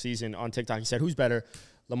rest of season on TikTok. He said, "Who's better,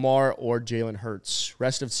 Lamar or Jalen Hurts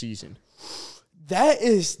rest of season?" That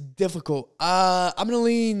is difficult. I'm gonna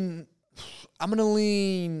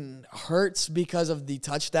lean Hurts because of the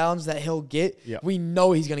touchdowns that he'll get. Yep. We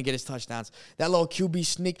know he's gonna get his touchdowns. That little QB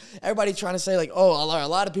sneak. Everybody trying to say like, oh, a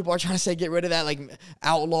lot of people are trying to say get rid of that, like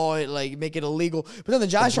outlaw it, like make it illegal. But then the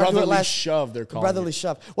Giants tried to do it last shove. They're calling brotherly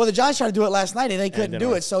shove. Well, the Giants tried to do it last night and they couldn't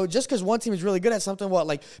do it. So just because one team is really good at something,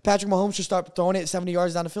 like Patrick Mahomes should start throwing it 70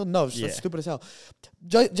 yards down the field? No, that's stupid as hell.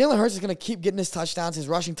 Jalen Hurts is gonna keep getting his touchdowns, his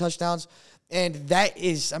rushing touchdowns. And that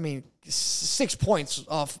is, 6 points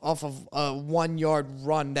off of a 1 yard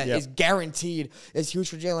run that is guaranteed is huge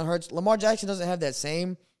for Jalen Hurts. Lamar Jackson doesn't have that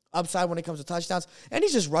same upside when it comes to touchdowns, and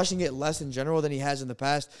he's just rushing it less in general than he has in the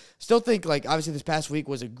past. Still think like obviously this past week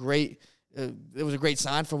was a great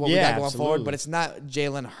sign for what we got going forward, but it's not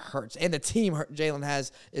Jalen Hurts, and the team Jalen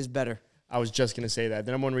has is better. I was just going to say that.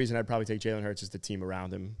 The number one reason I'd probably take Jalen Hurts is the team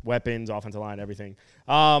around him. Weapons, offensive line, everything.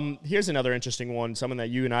 Here's another interesting one, someone that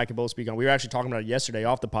you and I can both speak on. We were actually talking about it yesterday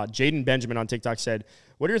off the pod. Jaden Benjamin on TikTok said,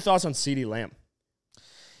 "What are your thoughts on CeeDee Lamb?"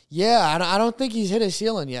 Yeah, I don't think he's hit his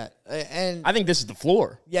ceiling yet. And I think this is the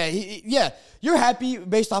floor. Yeah, you're happy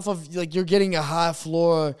based off of like you're getting a high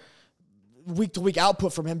floor week-to-week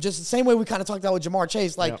output from him, just the same way we kind of talked about with Jamar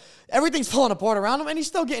Chase. Like, everything's falling apart around him, and he's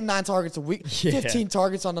still getting 9 targets a week, 15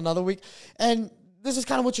 targets on another week. And this is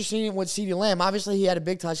kind of what you're seeing with CeeDee Lamb. Obviously, he had a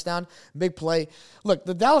big touchdown, big play. Look,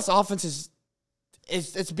 the Dallas offense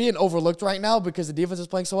it's being overlooked right now because the defense is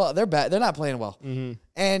playing so well. They're bad. They're not playing well. Mm-hmm.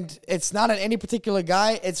 And it's not on any particular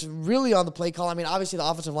guy. It's really on the play call. Obviously, the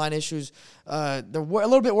offensive line issues, they're a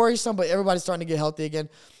little bit worrisome, but everybody's starting to get healthy again.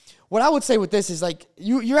 What I would say with this is like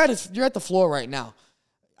you're at the floor right now.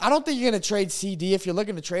 I don't think you're going to trade CD if you're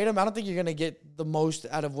looking to trade him. I don't think you're going to get the most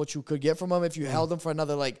out of what you could get from him if you held him for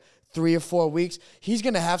another like 3 or 4 weeks. He's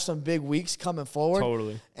going to have some big weeks coming forward.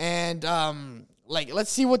 Totally. And let's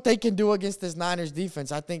see what they can do against this Niners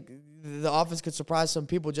defense. I think the offense could surprise some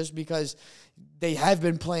people just because they have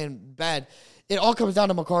been playing bad. It all comes down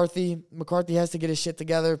to McCarthy. McCarthy has to get his shit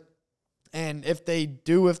together. And if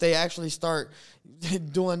they actually start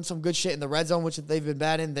doing some good shit in the red zone, which they've been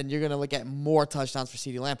bad in, then you're going to look at more touchdowns for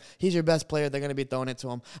CeeDee Lamb. He's your best player. They're going to be throwing it to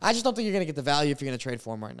him. I just don't think you're going to get the value if you're going to trade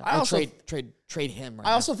for him right now. Trade him right now.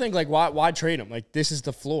 I also think, like, why trade him? Like, this is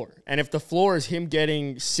the floor. And if the floor is him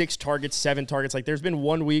getting 6 targets, 7 targets, like, there's been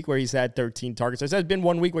 1 week where he's had 13 targets. There's been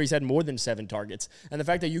 1 week where he's had more than 7 targets. And the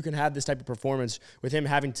fact that you can have this type of performance with him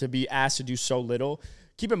having to be asked to do so little,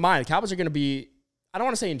 keep in mind, the Cowboys are going to be, I don't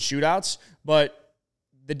want to say in shootouts, but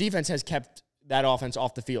the defense has kept that offense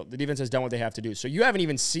off the field. The defense has done what they have to do. So you haven't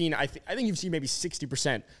even seen, I think you've seen maybe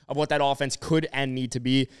 60% of what that offense could and need to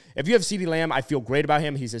be. If you have CeeDee Lamb, I feel great about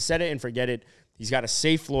him. He's a set it and forget it. He's got a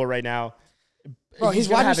safe floor right now. Bro, he's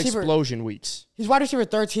going to have explosion weeks. He's wide receiver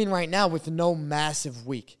 13 right now with no massive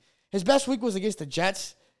week. His best week was against the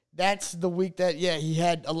Jets. That's the week that, he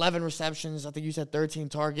had 11 receptions. I think you said 13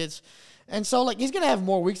 targets. And so, like, he's going to have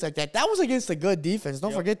more weeks like that. That was against a good defense.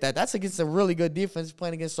 Don't forget that. That's against a really good defense,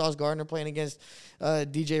 playing against Sauce Gardner, playing against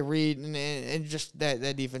DJ Reed, and just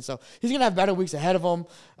that defense. So he's going to have better weeks ahead of him.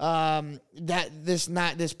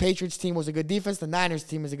 This Patriots team was a good defense. The Niners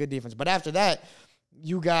team is a good defense. But after that,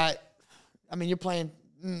 you're playing –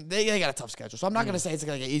 they got a tough schedule. So I'm not going to say it's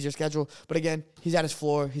like an easier schedule. But again, he's at his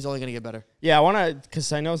floor. He's only going to get better. Yeah, I want to,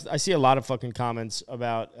 because I see a lot of fucking comments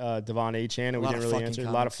about Devon Achane, and we didn't really answer.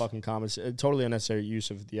 A lot of fucking comments. Totally unnecessary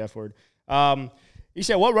use of the F word. He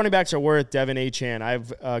said, what running backs are worth Devin Achane? I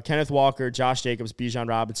have Kenneth Walker, Josh Jacobs, Bijan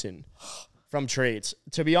Robinson from trades.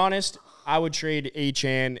 To be honest, I would trade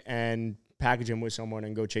Achane and package him with someone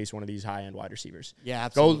and go chase one of these high-end wide receivers. Yeah,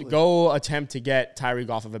 absolutely. Go attempt to get Tyreek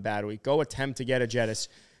off of a bad week. Go attempt to get a Jettis.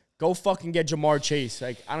 Go fucking get Jamar Chase.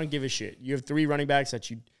 Like, I don't give a shit. You have 3 running backs that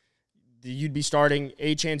you'd be starting.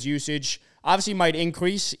 Achane's usage obviously might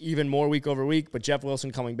increase even more week over week, but Jeff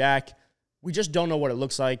Wilson coming back, we just don't know what it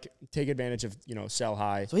looks like. Take advantage of, sell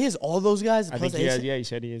high. So he has all those guys? I think he has, he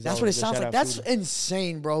said he is. That's what it sounds like. That's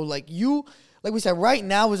insane, bro. Like we said, right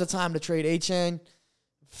now is the time to trade Achane.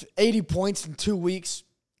 80 points in 2 weeks.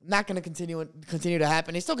 Not going to continue to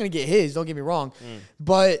happen. He's still going to get his, don't get me wrong.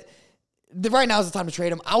 But right now is the time to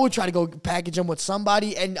trade him. I would try to go package him with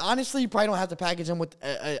somebody. And honestly, you probably don't have to package him with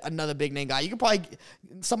another big name guy. You could probably,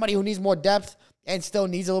 somebody who needs more depth and still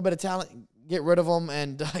needs a little bit of talent, get rid of him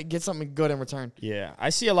and get something good in return. Yeah, I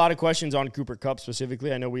see a lot of questions on Cooper Kupp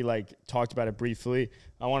specifically. I know we talked about it briefly.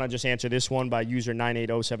 I want to just answer this one by user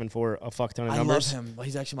 98074, a fuck ton of numbers. I love him.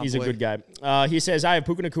 He's actually my boy. He's a good guy. He says, I have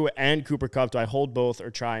Puka Nacua and Cooper Kupp. Do I hold both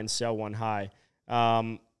or try and sell one high?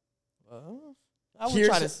 I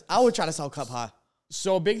would try to sell Kupp high.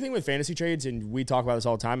 So a big thing with fantasy trades, and we talk about this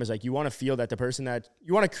all the time, is you want to feel that the person that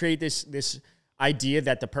you want to create this idea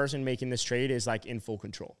that the person making this trade is in full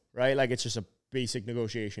control, right? Like it's just a basic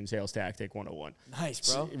negotiation sales tactic 101.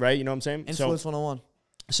 Nice, bro. Right? You know what I'm saying? Influence 101.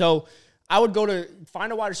 So I would go to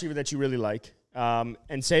find a wide receiver that you really like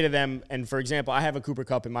and say to them, and for example, I have a Cooper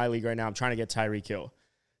Kupp in my league right now. I'm trying to get Tyreek Hill.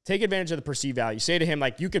 Take advantage of the perceived value. Say to him,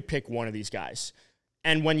 you could pick one of these guys.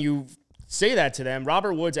 And when you say that to them,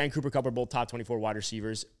 Robert Woods and Cooper Kupp are both top 24 wide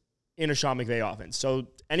receivers in a Sean McVay offense. So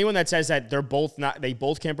anyone that says that they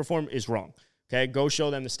both can't perform is wrong. Okay, go show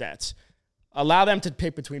them the stats. Allow them to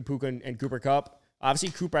pick between Puka and Cooper Kupp. Obviously,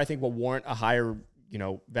 Cooper, I think, will warrant a higher,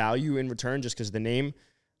 value in return just because of the name.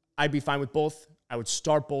 I'd be fine with both. I would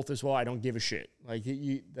start both as well. I don't give a shit.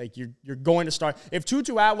 You're going to start. If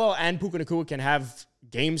Tutu Atwell and Puka Nacua can have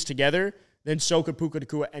games together, then so could Puka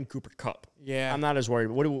Nacua and Cooper Kupp. Yeah, I'm not as worried.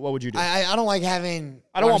 What would you do? I don't like having.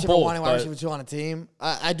 I don't want both. Wide receiver 2 on a team.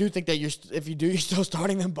 I do think that you're still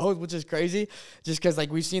starting them both, which is crazy. Just because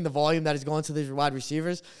we've seen the volume that is going to these wide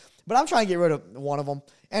receivers. But I'm trying to get rid of one of them.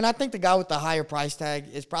 And I think the guy with the higher price tag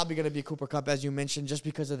is probably going to be Cooper Kupp, as you mentioned, just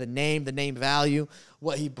because of the name value,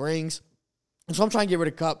 what he brings. And so I'm trying to get rid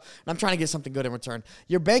of Kupp, and I'm trying to get something good in return.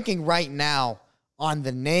 You're banking right now on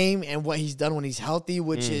the name and what he's done when he's healthy,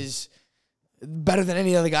 which is better than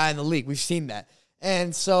any other guy in the league. We've seen that.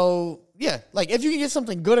 And so, yeah, if you can get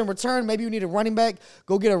something good in return, maybe you need a running back,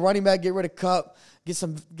 go get a running back, get rid of Kupp, get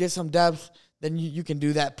some depth, then you can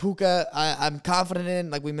do that. Puka, I'm confident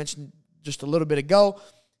in, like we mentioned just a little bit ago.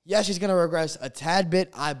 Yes, he's going to regress a tad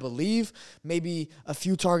bit, I believe. Maybe a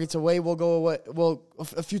few targets away will go away. Well,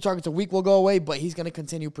 a few targets a week will go away, but he's going to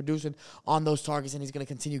continue producing on those targets, and he's going to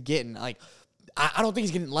continue getting, I don't think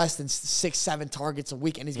he's getting less than 6-7 targets a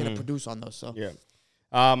week, and he's going to produce on those. So yeah.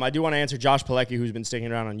 I do want to answer Josh Pilecki, who's been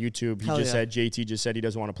sticking around on YouTube. JT just said he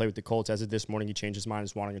doesn't want to play with the Colts. As of this morning, he changed his mind,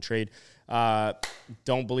 is wanting a trade.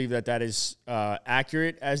 Don't believe that is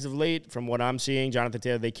accurate as of late. From what I'm seeing, Jonathan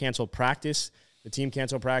Taylor, they canceled practice. The team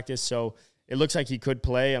canceled practice, so it looks like he could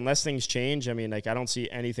play unless things change. I mean, I don't see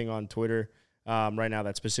anything on Twitter right now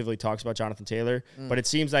that specifically talks about Jonathan Taylor, but it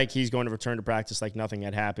seems like he's going to return to practice like nothing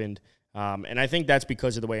had happened. And I think that's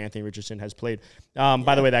because of the way Anthony Richardson has played.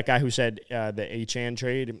 By the way, that guy who said the Achane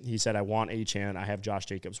trade, he said, I want Achane. I have Josh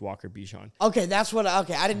Jacobs, Walker, Bijan. Okay,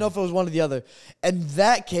 I didn't know if it was one or the other. In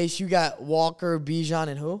that case, you got Walker, Bijan,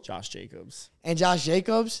 and who? Josh Jacobs. And Josh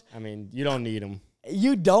Jacobs? I mean, you don't need him.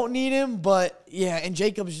 You don't need him, but yeah, and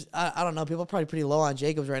Jacobs, I don't know. People are probably pretty low on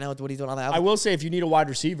Jacobs right now with what he's doing on the album. I will say, if you need a wide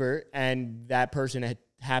receiver and that person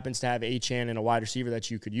happens to have Achane and a wide receiver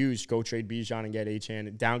that you could use, go trade Bijan and get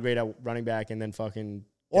Achane, downgrade a running back, and then fucking.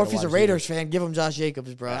 Or if he's a Raiders fan, give him Josh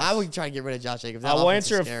Jacobs, bro. Yes. I would try to get rid of Josh Jacobs. I will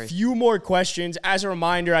answer a few more questions. As a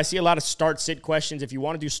reminder, I see a lot of start-sit questions. If you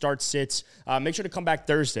want to do start-sits, make sure to come back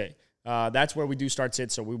Thursday. That's where we do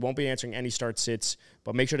start-sits, so we won't be answering any start-sits,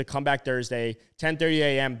 but make sure to come back Thursday, 10:30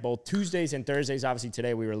 a.m., both Tuesdays and Thursdays. Obviously,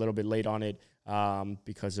 today we were a little bit late on it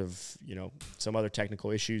because of, some other technical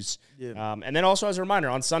issues. Yeah. And then also as a reminder,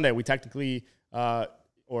 on Sunday, we technically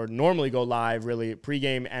or normally go live, really,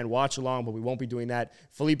 pregame and watch along, but we won't be doing that.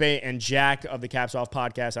 Felipe and Jack of the Caps Off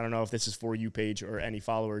podcast, I don't know if this is for you page or any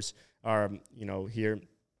followers are, here.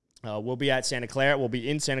 We'll be at Santa Clara. We'll be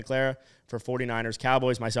in Santa Clara for 49ers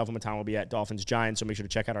Cowboys. Myself and Matan will be at Dolphins Giants, so make sure to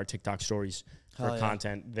check out our TikTok stories for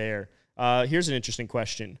content there. Here's an interesting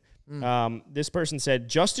question. This person said,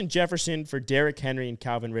 Justin Jefferson for Derrick Henry and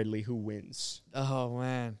Calvin Ridley, who wins? Oh,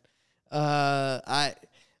 man. I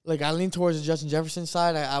lean towards the Justin Jefferson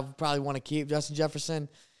side. I would probably want to keep Justin Jefferson.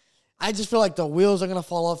 I just feel like the wheels are going to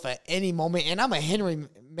fall off at any moment. And I'm a Henry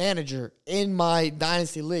manager in my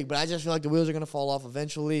Dynasty League, but I just feel like the wheels are going to fall off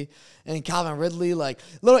eventually. And Calvin Ridley, like,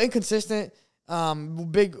 a little inconsistent.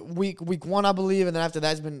 Big week one, I believe. And then after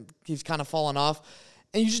that, he's kind of fallen off.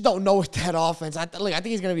 And you just don't know with that offense. I think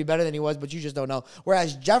he's going to be better than he was, but you just don't know.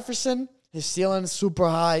 Whereas Jefferson, his ceiling is super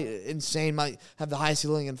high, insane. Might have the highest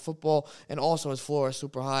ceiling in football, and also his floor is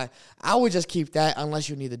super high. I would just keep that unless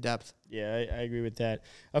you need the depth. Yeah, I agree with that.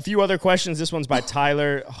 A few other questions. This one's by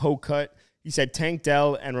Tyler Hokut. He said Tank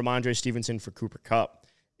Dell and Ramondre Stevenson for Cooper Kupp.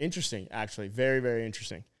 Interesting, actually. Very, very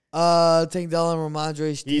interesting. Tank Dell and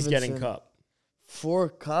Ramondre Stevenson. He's getting Kupp. For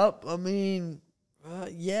Kupp? I mean...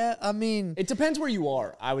 it depends where you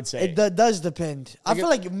are, I would say. It does depend. I feel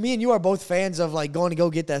like me and you are both fans of like going to go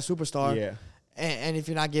get that superstar. Yeah. And if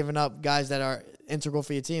you're not giving up guys that are integral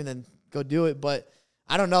for your team, then go do it. But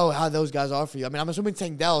I don't know how those guys are for you. I mean, I'm assuming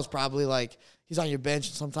Tank Dell is probably like he's on your bench.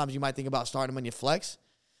 And sometimes you might think about starting him on your flex.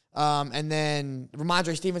 And then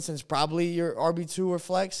Ramondre Stevenson's probably your RB2 or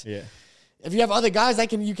flex. Yeah. If you have other guys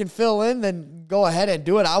that you can fill in, then go ahead and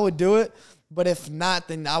do it. I would do it. But if not,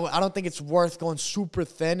 then I don't think it's worth going super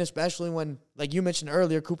thin, especially when, like you mentioned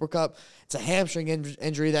earlier, Cooper Kupp, it's a hamstring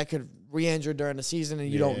injury that could re-injure during the season, and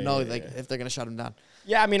you don't know if they're going to shut him down.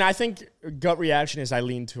 Yeah, I mean, I think gut reaction is I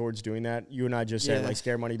lean towards doing that. You and I just said, like,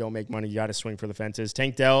 scare money, don't make money. You got to swing for the fences.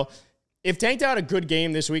 Tank Dell, if Tank Dell had a good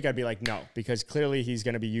game this week, I'd be like, no, because clearly he's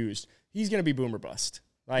going to be used. He's going to be boomer bust.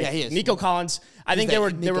 Like, he is. Nico Collins, I think there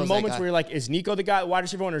were moments where you're like, is Nico the guy, wide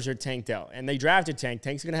receiver one, or is it Tank Dell? And they drafted Tank.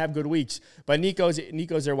 Tank's going to have good weeks, but Nico's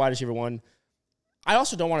their wide receiver one. I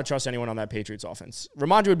also don't want to trust anyone on that Patriots offense.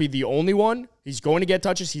 Ramondre would be the only one. He's going to get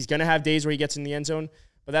touches. He's going to have days where he gets in the end zone,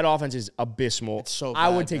 but that offense is abysmal. It's so bad,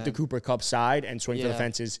 I would take the Cooper Kupp side and swing for the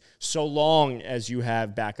fences so long as you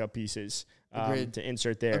have backup pieces to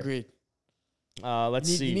insert there. Agreed. Let's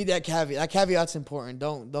see. You need that caveat. That caveat's important.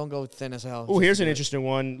 Don't go thin as hell. Oh, here's an interesting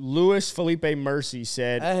one. Louis Felipe Mercy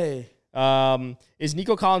said, "Hey, is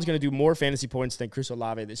Nico Collins going to do more fantasy points than Chris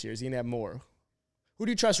Olave this year? Is he going to have more? Who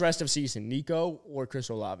do you trust rest of season, Nico or Chris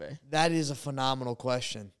Olave?" That is a phenomenal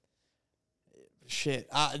question. Shit,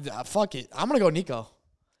 fuck it. I'm gonna go Nico.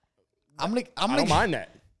 I don't mind that.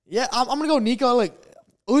 Yeah, I'm gonna go Nico. Like,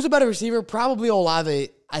 who's a better receiver? Probably Olave,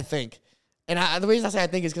 I think. And the reason I say I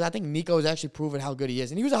think is because I think Nico has actually proven how good he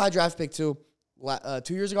is. And he was a high draft pick, too.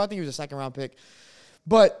 2 years ago, I think he was a second-round pick.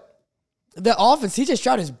 But the offense, CJ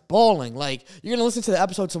Stroud is balling. Like, you're going to listen to the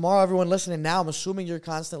episode tomorrow. Everyone listening now, I'm assuming you're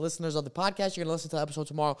constant listeners of the podcast. You're going to listen to the episode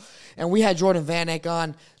tomorrow. And we had Jordan Van Eyck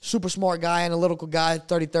on, super smart guy, analytical guy,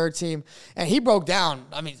 33rd team. And he broke down.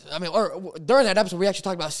 Or during that episode, we actually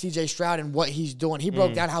talked about CJ Stroud and what he's doing. He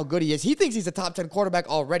broke down how good he is. He thinks he's a top 10 quarterback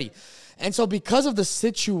already. And so because of the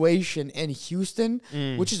situation in Houston,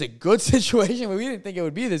 which is a good situation, but we didn't think it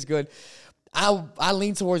would be this good, I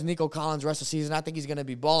lean towards Nico Collins rest of the season. I think he's going to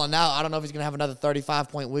be balling out. I don't know if he's going to have another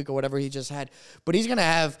 35-point week or whatever he just had, but he's going to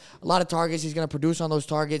have a lot of targets. He's going to produce on those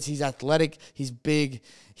targets. He's athletic. He's big.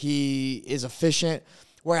 He is efficient.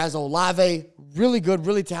 Whereas Olave, really good,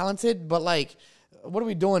 really talented, but like, what are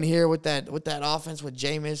we doing here with that offense with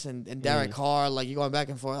Jameis and Derek Carr? Like, you're going back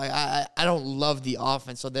and forth. Like, I don't love the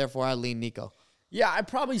offense, so therefore I lean Nico. Yeah, I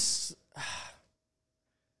probably. It's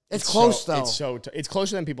close though. It's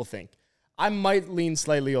closer than people think. I might lean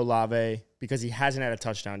slightly Olave because he hasn't had a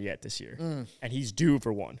touchdown yet this year, and he's due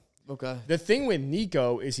for one. Okay. The thing with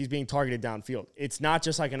Nico is he's being targeted downfield. It's not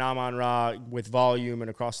just like an Amon-Ra with volume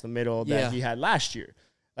and across the middle that he had last year.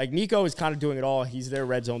 Like, Nico is kind of doing it all. He's their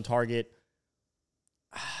red zone target.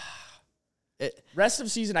 Rest of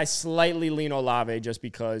season, I slightly lean Olave just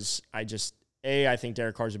because I think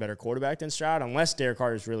Derek Carr's a better quarterback than Stroud, unless Derek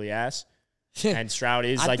Carr is really ass. And Stroud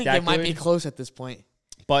is like that good. I think they might be close at this point.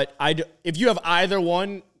 But if you have either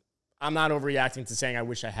one, I'm not overreacting to saying I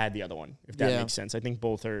wish I had the other one, if that makes sense. I think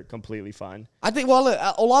both are completely fine. I think,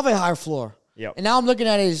 Olave higher floor. Yep. And now I'm looking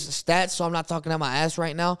at his stats, so I'm not talking out my ass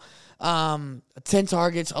right now. 10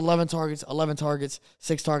 targets, 11 targets, 11 targets,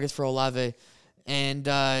 6 targets for Olave. And,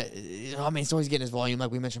 so he's getting his volume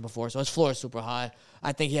like we mentioned before. So his floor is super high.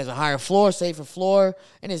 I think he has a higher floor, safer floor,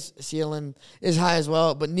 and his ceiling is high as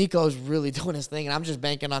well. But Nico's really doing his thing, and I'm just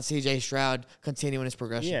banking on CJ Stroud continuing his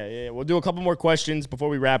progression. Yeah. We'll do a couple more questions before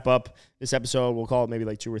we wrap up this episode. We'll call it maybe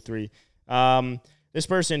like 2 or 3. This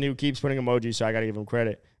person who keeps putting emojis, so I got to give him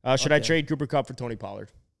credit. Should I trade Cooper Kupp for Tony Pollard?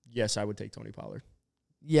 Yes, I would take Tony Pollard.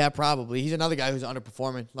 Yeah, probably. He's another guy who's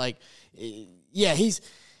underperforming. Like, the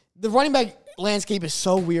running back landscape is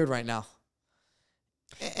so weird right now.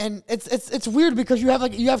 And it's weird because you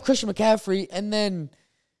have Christian McCaffrey, and then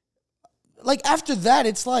like after that,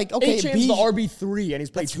 it's like, okay, Achane's the RB3, and he's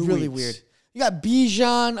played that's 2 really weeks. weird. You got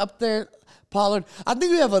Bijan up there, Pollard. I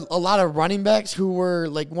think we have a lot of running backs who were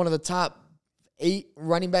like one of the top 8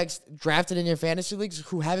 running backs drafted in your fantasy leagues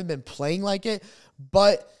who haven't been playing like it,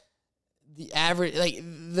 but the average, like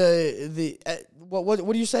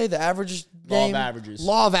what do you say? The average game? Law of averages.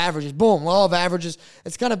 Law of averages. Boom. Law of averages.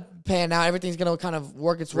 It's gonna pan out. Everything's gonna kind of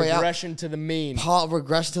work its way out. Regression to the mean.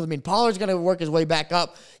 Regression to the mean. Pollard's gonna work his way back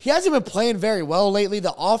up. He hasn't been playing very well lately.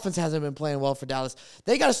 The offense hasn't been playing well for Dallas.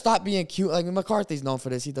 They gotta stop being cute. Like McCarthy's known for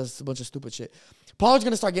this. He does a bunch of stupid shit. Pollard's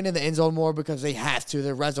going to start getting in the end zone more because they have to.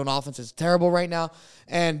 Their red zone offense is terrible right now,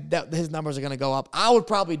 and his numbers are going to go up. I would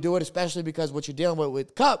probably do it, especially because what you're dealing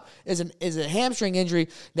with Kupp is a hamstring injury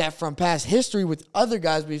that from past history with other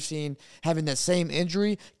guys we've seen having that same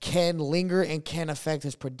injury can linger and can affect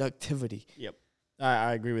his productivity. Yep.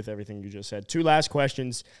 I agree with everything you just said. 2 last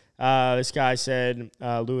questions. This guy said,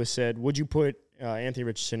 Lewis said, would you put Anthony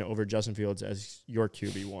Richardson over Justin Fields as your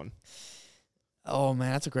QB1? Oh,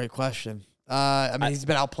 man, that's a great question. He's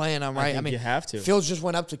been out playing them, right? I mean, you have to. Fields just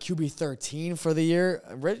went up to QB 13 for the year.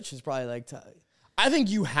 Rich is probably like... I think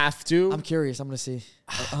you have to. I'm curious. I'm going to see.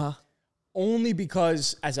 Only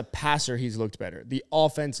because as a passer, he's looked better. The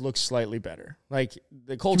offense looks slightly better. Like,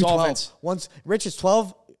 the Colts offense... Once Rich is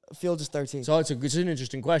 12, Fields is 13. So it's an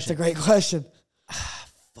interesting question. It's a great question.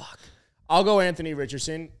 Fuck. I'll go Anthony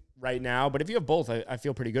Richardson right now, but if you have both, I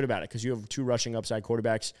feel pretty good about it because you have 2 rushing upside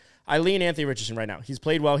quarterbacks. I lean Anthony Richardson right now. He's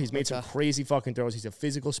played well. He's made some crazy fucking throws. He's a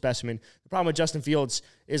physical specimen. The problem with Justin Fields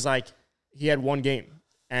is like he had 1 game,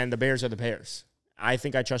 and the Bears are the Bears. I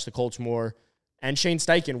think I trust the Colts more. And Shane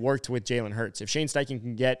Steichen worked with Jalen Hurts. If Shane Steichen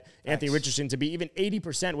can get Anthony Richardson to be even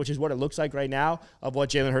 80%, which is what it looks like right now, of what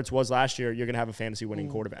Jalen Hurts was last year, you're going to have a fantasy winning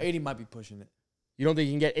quarterback. 80 might be pushing it. You don't think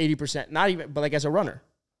you can get 80%? Not even, but like as a runner.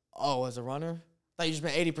 Oh, as a runner? I thought you just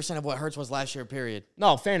meant 80% of what Hurts was last year, period.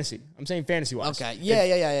 No, fantasy. I'm saying fantasy-wise. Okay.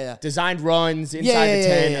 Yeah. Designed runs inside the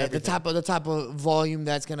 10. Yeah. The type of volume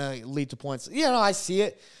that's going to lead to points. Yeah, no, I see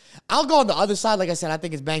it. I'll go on the other side. Like I said, I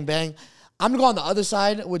think it's bang, bang. I'm going to go on the other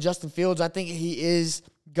side with Justin Fields. I think he is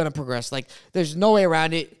going to progress. Like, there's no way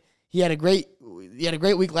around it. He had a great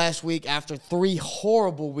week last week after 3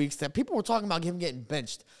 horrible weeks that people were talking about him getting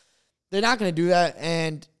benched. They're not going to do that,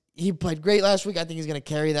 and he played great last week. I think he's going to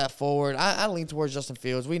carry that forward. I lean towards Justin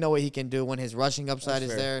Fields. We know what he can do when his rushing upside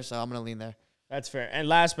is there, so I'm going to lean there. That's fair. And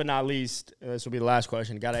last but not least, this will be the last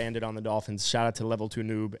question. Got to end it on the Dolphins. Shout out to Level 2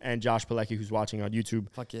 Noob and Josh Pilecki, who's watching on YouTube.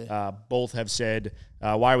 Fuck yeah. Both have said,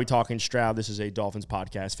 why are we talking Stroud? This is a Dolphins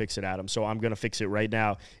podcast. Fix it, Adam. So I'm going to fix it right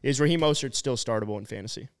now. Is Raheem Mostert still startable in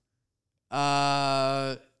fantasy?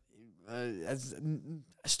 As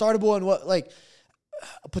startable in what, like,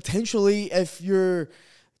 potentially if you're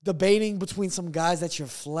debating between some guys that your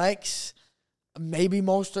flex, maybe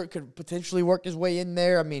Mostert could potentially work his way in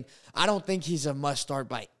there. I mean, I don't think he's a must start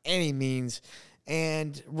by any means.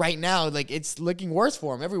 And right now, like, it's looking worse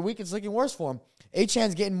for him. Every week it's looking worse for him.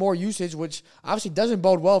 Achan's getting more usage, which obviously doesn't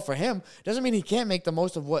bode well for him. Doesn't mean he can't make the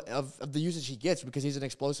most of the usage he gets because he's an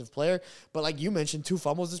explosive player. But like you mentioned, 2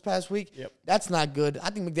 fumbles this past week. Yep. That's not good. I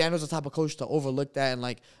think McDaniel's the type of coach to overlook that and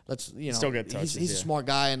like still get touches, he's a smart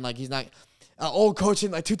guy and like he's not. Old coach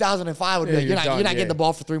in like 2005 would be like, you're not getting the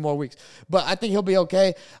ball for 3 more weeks. But I think he'll be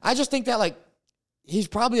okay. I just think that like he's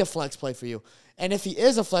probably a flex play for you. And if he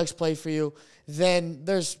is a flex play for you, then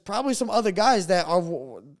there's probably some other guys that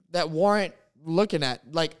warrant looking at,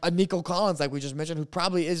 like a Nico Collins, like we just mentioned, who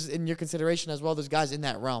probably is in your consideration as well. There's guys in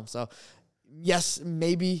that realm. So yes,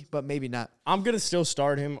 maybe, but maybe not. I'm going to still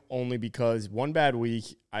start him only because 1 bad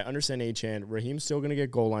week. I understand Achane. Raheem's still going to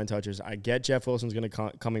get goal line touches. I get Jeff Wilson's going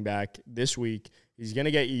to coming back this week. He's going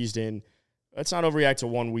to get eased in. Let's not overreact to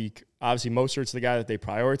 1 week. Obviously, Mostert's the guy that they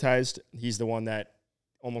prioritized. He's the one that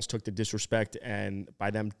almost took the disrespect and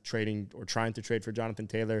by them trading or trying to trade for Jonathan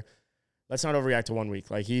Taylor. Let's not overreact to 1 week.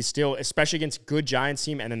 Like, he's still, especially against good Giants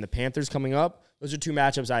team and then the Panthers coming up, those are 2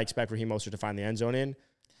 matchups I expect Raheem Mostert to find the end zone in.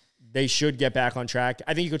 They should get back on track.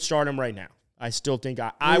 I think you could start him right now. I still think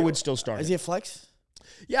I would still start him. Is he a flex?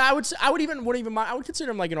 Yeah, I would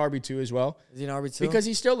consider him like an RB2 as well. Is he an RB2? Because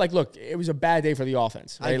he's still like, look, it was a bad day for the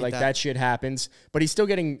offense, right? Like that shit happens, but he's still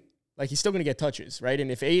going to get touches, right?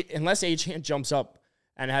 And unless Achane jumps up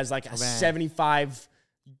and has like a 75%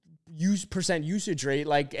 usage rate,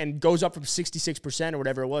 like, and goes up from 66% or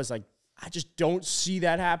whatever it was, like, I just don't see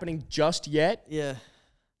that happening just yet. Yeah.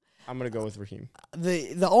 I'm going to go with Raheem.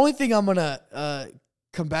 The only thing I'm going to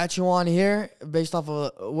combat you on here, based off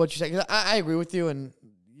of what you said, because I agree with you, and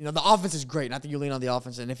you know the offense is great, and I think you lean on the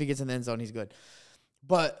offense, and if he gets in the end zone, he's good.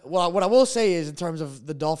 But what I will say is in terms of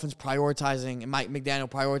the Dolphins prioritizing and Mike McDaniel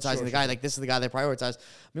prioritizing the guy, like this is the guy they prioritize.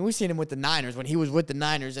 I mean, we've seen him with the Niners when he was with the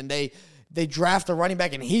Niners and they draft a running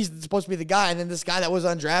back and he's supposed to be the guy. And then this guy that was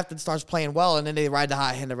undrafted starts playing well and then they ride the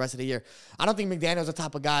hot hand the rest of the year. I don't think McDaniel's the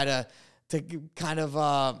type of guy to kind of,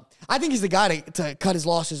 I think he's the guy to cut his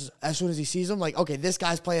losses as soon as he sees them. Like, okay, this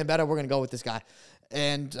guy's playing better. We're going to go with this guy.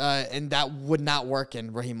 And that would not work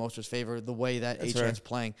in Raheem Mostert's favor the way that Achane's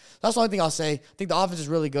playing. That's the only thing I'll say. I think the offense is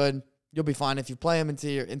really good. You'll be fine if you play him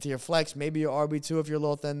into your flex, maybe your RB2 if you're a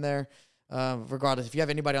little thin there. Regardless, if you have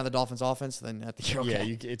anybody on the Dolphins offense, then I think you're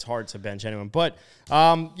okay. Yeah, it's hard to bench anyone. But,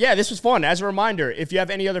 this was fun. As a reminder, if you have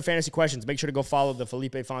any other fantasy questions, make sure to go follow the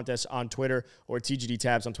Felipe Fontes on Twitter or TGD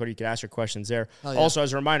Tabs on Twitter. You can ask your questions there. Yeah. Also,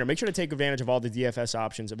 as a reminder, make sure to take advantage of all the DFS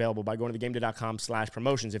options available by going to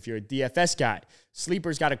thegameday.com/promotions. If you're a DFS guy,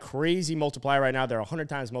 Sleeper's got a crazy multiplier right now. They're 100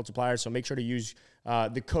 times multipliers, so make sure to use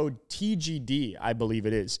the code TGD, I believe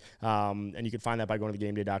it is. And you can find that by going to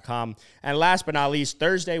thegameday.com. And last but not least,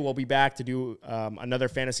 Thursday, we'll be back to do another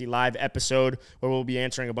Fantasy Live episode where we'll be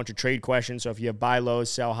answering a bunch of trade questions. So if you have buy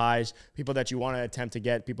lows, sell highs, people that you want to attempt to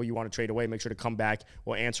get, people you want to trade away, make sure to come back.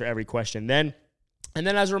 We'll answer every question then. And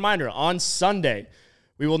then as a reminder, on Sunday,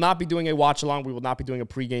 we will not be doing a watch-along. We will not be doing a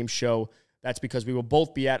pregame show. That's because we will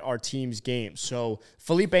both be at our team's games. So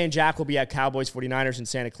Felipe and Jack will be at Cowboys 49ers in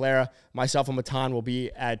Santa Clara. Myself and Matan will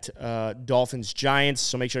be at Dolphins Giants.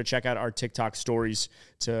 So make sure to check out our TikTok stories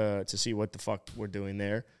to see what the fuck we're doing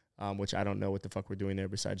there, which I don't know what the fuck we're doing there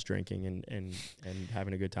besides drinking and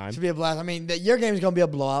having a good time. Should be a blast. I mean, your game is going to be a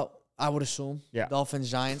blowout, I would assume. Yeah. Dolphins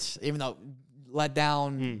Giants, even though let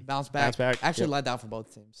down, bounce back. Actually, let down for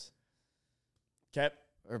both teams. Okay.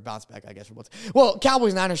 Or bounce back, I guess, for both. Well,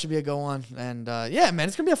 Cowboys-Niners should be a go on. And, yeah, man,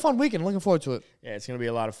 it's going to be a fun weekend. Looking forward to it. Yeah, it's going to be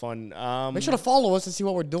a lot of fun. Make sure to follow us and see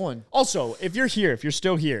what we're doing. Also, if you're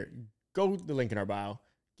still here, go to the link in our bio.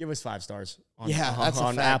 Give us 5 stars on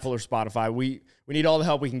Apple or Spotify. We need all the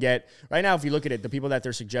help we can get. Right now, if you look at it, the people that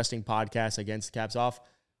they're suggesting podcasts against Caps Off,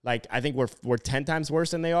 like, I think we're 10 times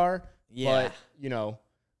worse than they are. Yeah. But,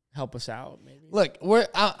 help us out, maybe. Look,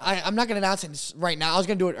 I'm not going to announce it right now. I was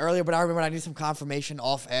going to do it earlier, but I remember I need some confirmation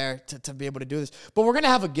off air to be able to do this. But we're going to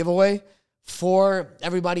have a giveaway for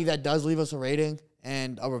everybody that does leave us a rating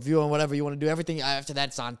and a review and whatever you want to do. Everything after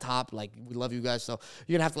that's on top. Like, we love you guys. So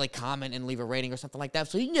you're going to have to, like, comment and leave a rating or something like that.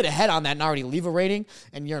 So you can get ahead on that and already leave a rating,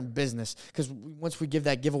 and you're in business. Because once we give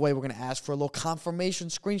that giveaway, we're going to ask for a little confirmation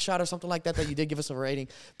screenshot or something like that you did give us a rating.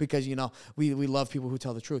 Because, we love people who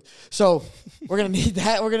tell the truth. So we're going to need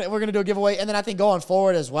that. We're going to do a giveaway. And then I think going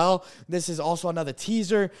forward as well, this is also another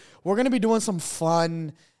teaser. We're going to be doing some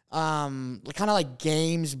fun, kind of like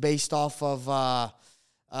games based off of...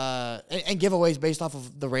 and giveaways based off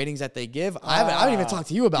of the ratings that they give. I haven't even talked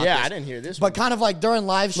to you about this. Yeah, I didn't hear this But kind of like during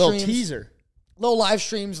live streams. Little teaser. Little live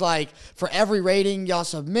streams, like for every rating y'all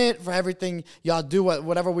submit, for everything y'all do,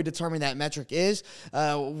 whatever we determine that metric is,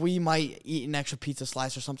 we might eat an extra pizza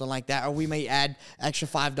slice or something like that, or we may add extra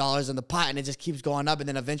 $5 in the pot, and it just keeps going up, and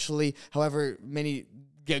then eventually, however many...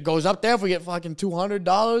 goes up there. If we get fucking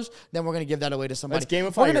 $200, then we're going to give that away to somebody. Let's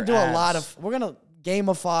gamify We're going to do a lot of... We're going to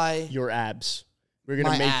gamify... your abs. We're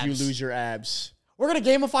going to make you lose your abs. We're going to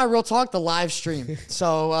gamify Real Talk, the live stream.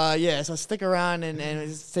 So, so stick around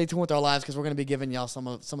and stay tuned with our lives because we're going to be giving y'all some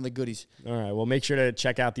of the goodies. All right. Well, make sure to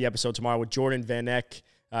check out the episode tomorrow with Jordan Van Eck,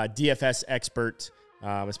 DFS expert,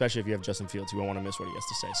 especially if you have Justin Fields. You won't want to miss what he has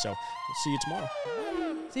to say. So, we'll see you tomorrow.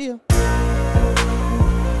 See you.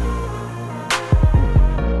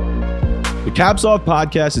 The Caps Off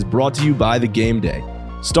podcast is brought to you by The Game Day.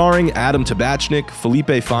 Starring Adam Tabachnik,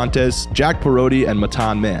 Felipe Fontes, Jack Perotti, and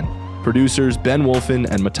Matan Man. Producers Ben Wolfen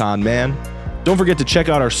and Matan Man. Don't forget to check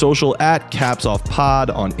out our social at Caps Off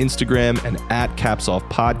Pod on Instagram and at Caps Off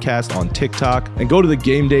Podcast on TikTok. And go to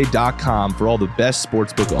thegameday.com for all the best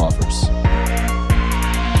sportsbook offers.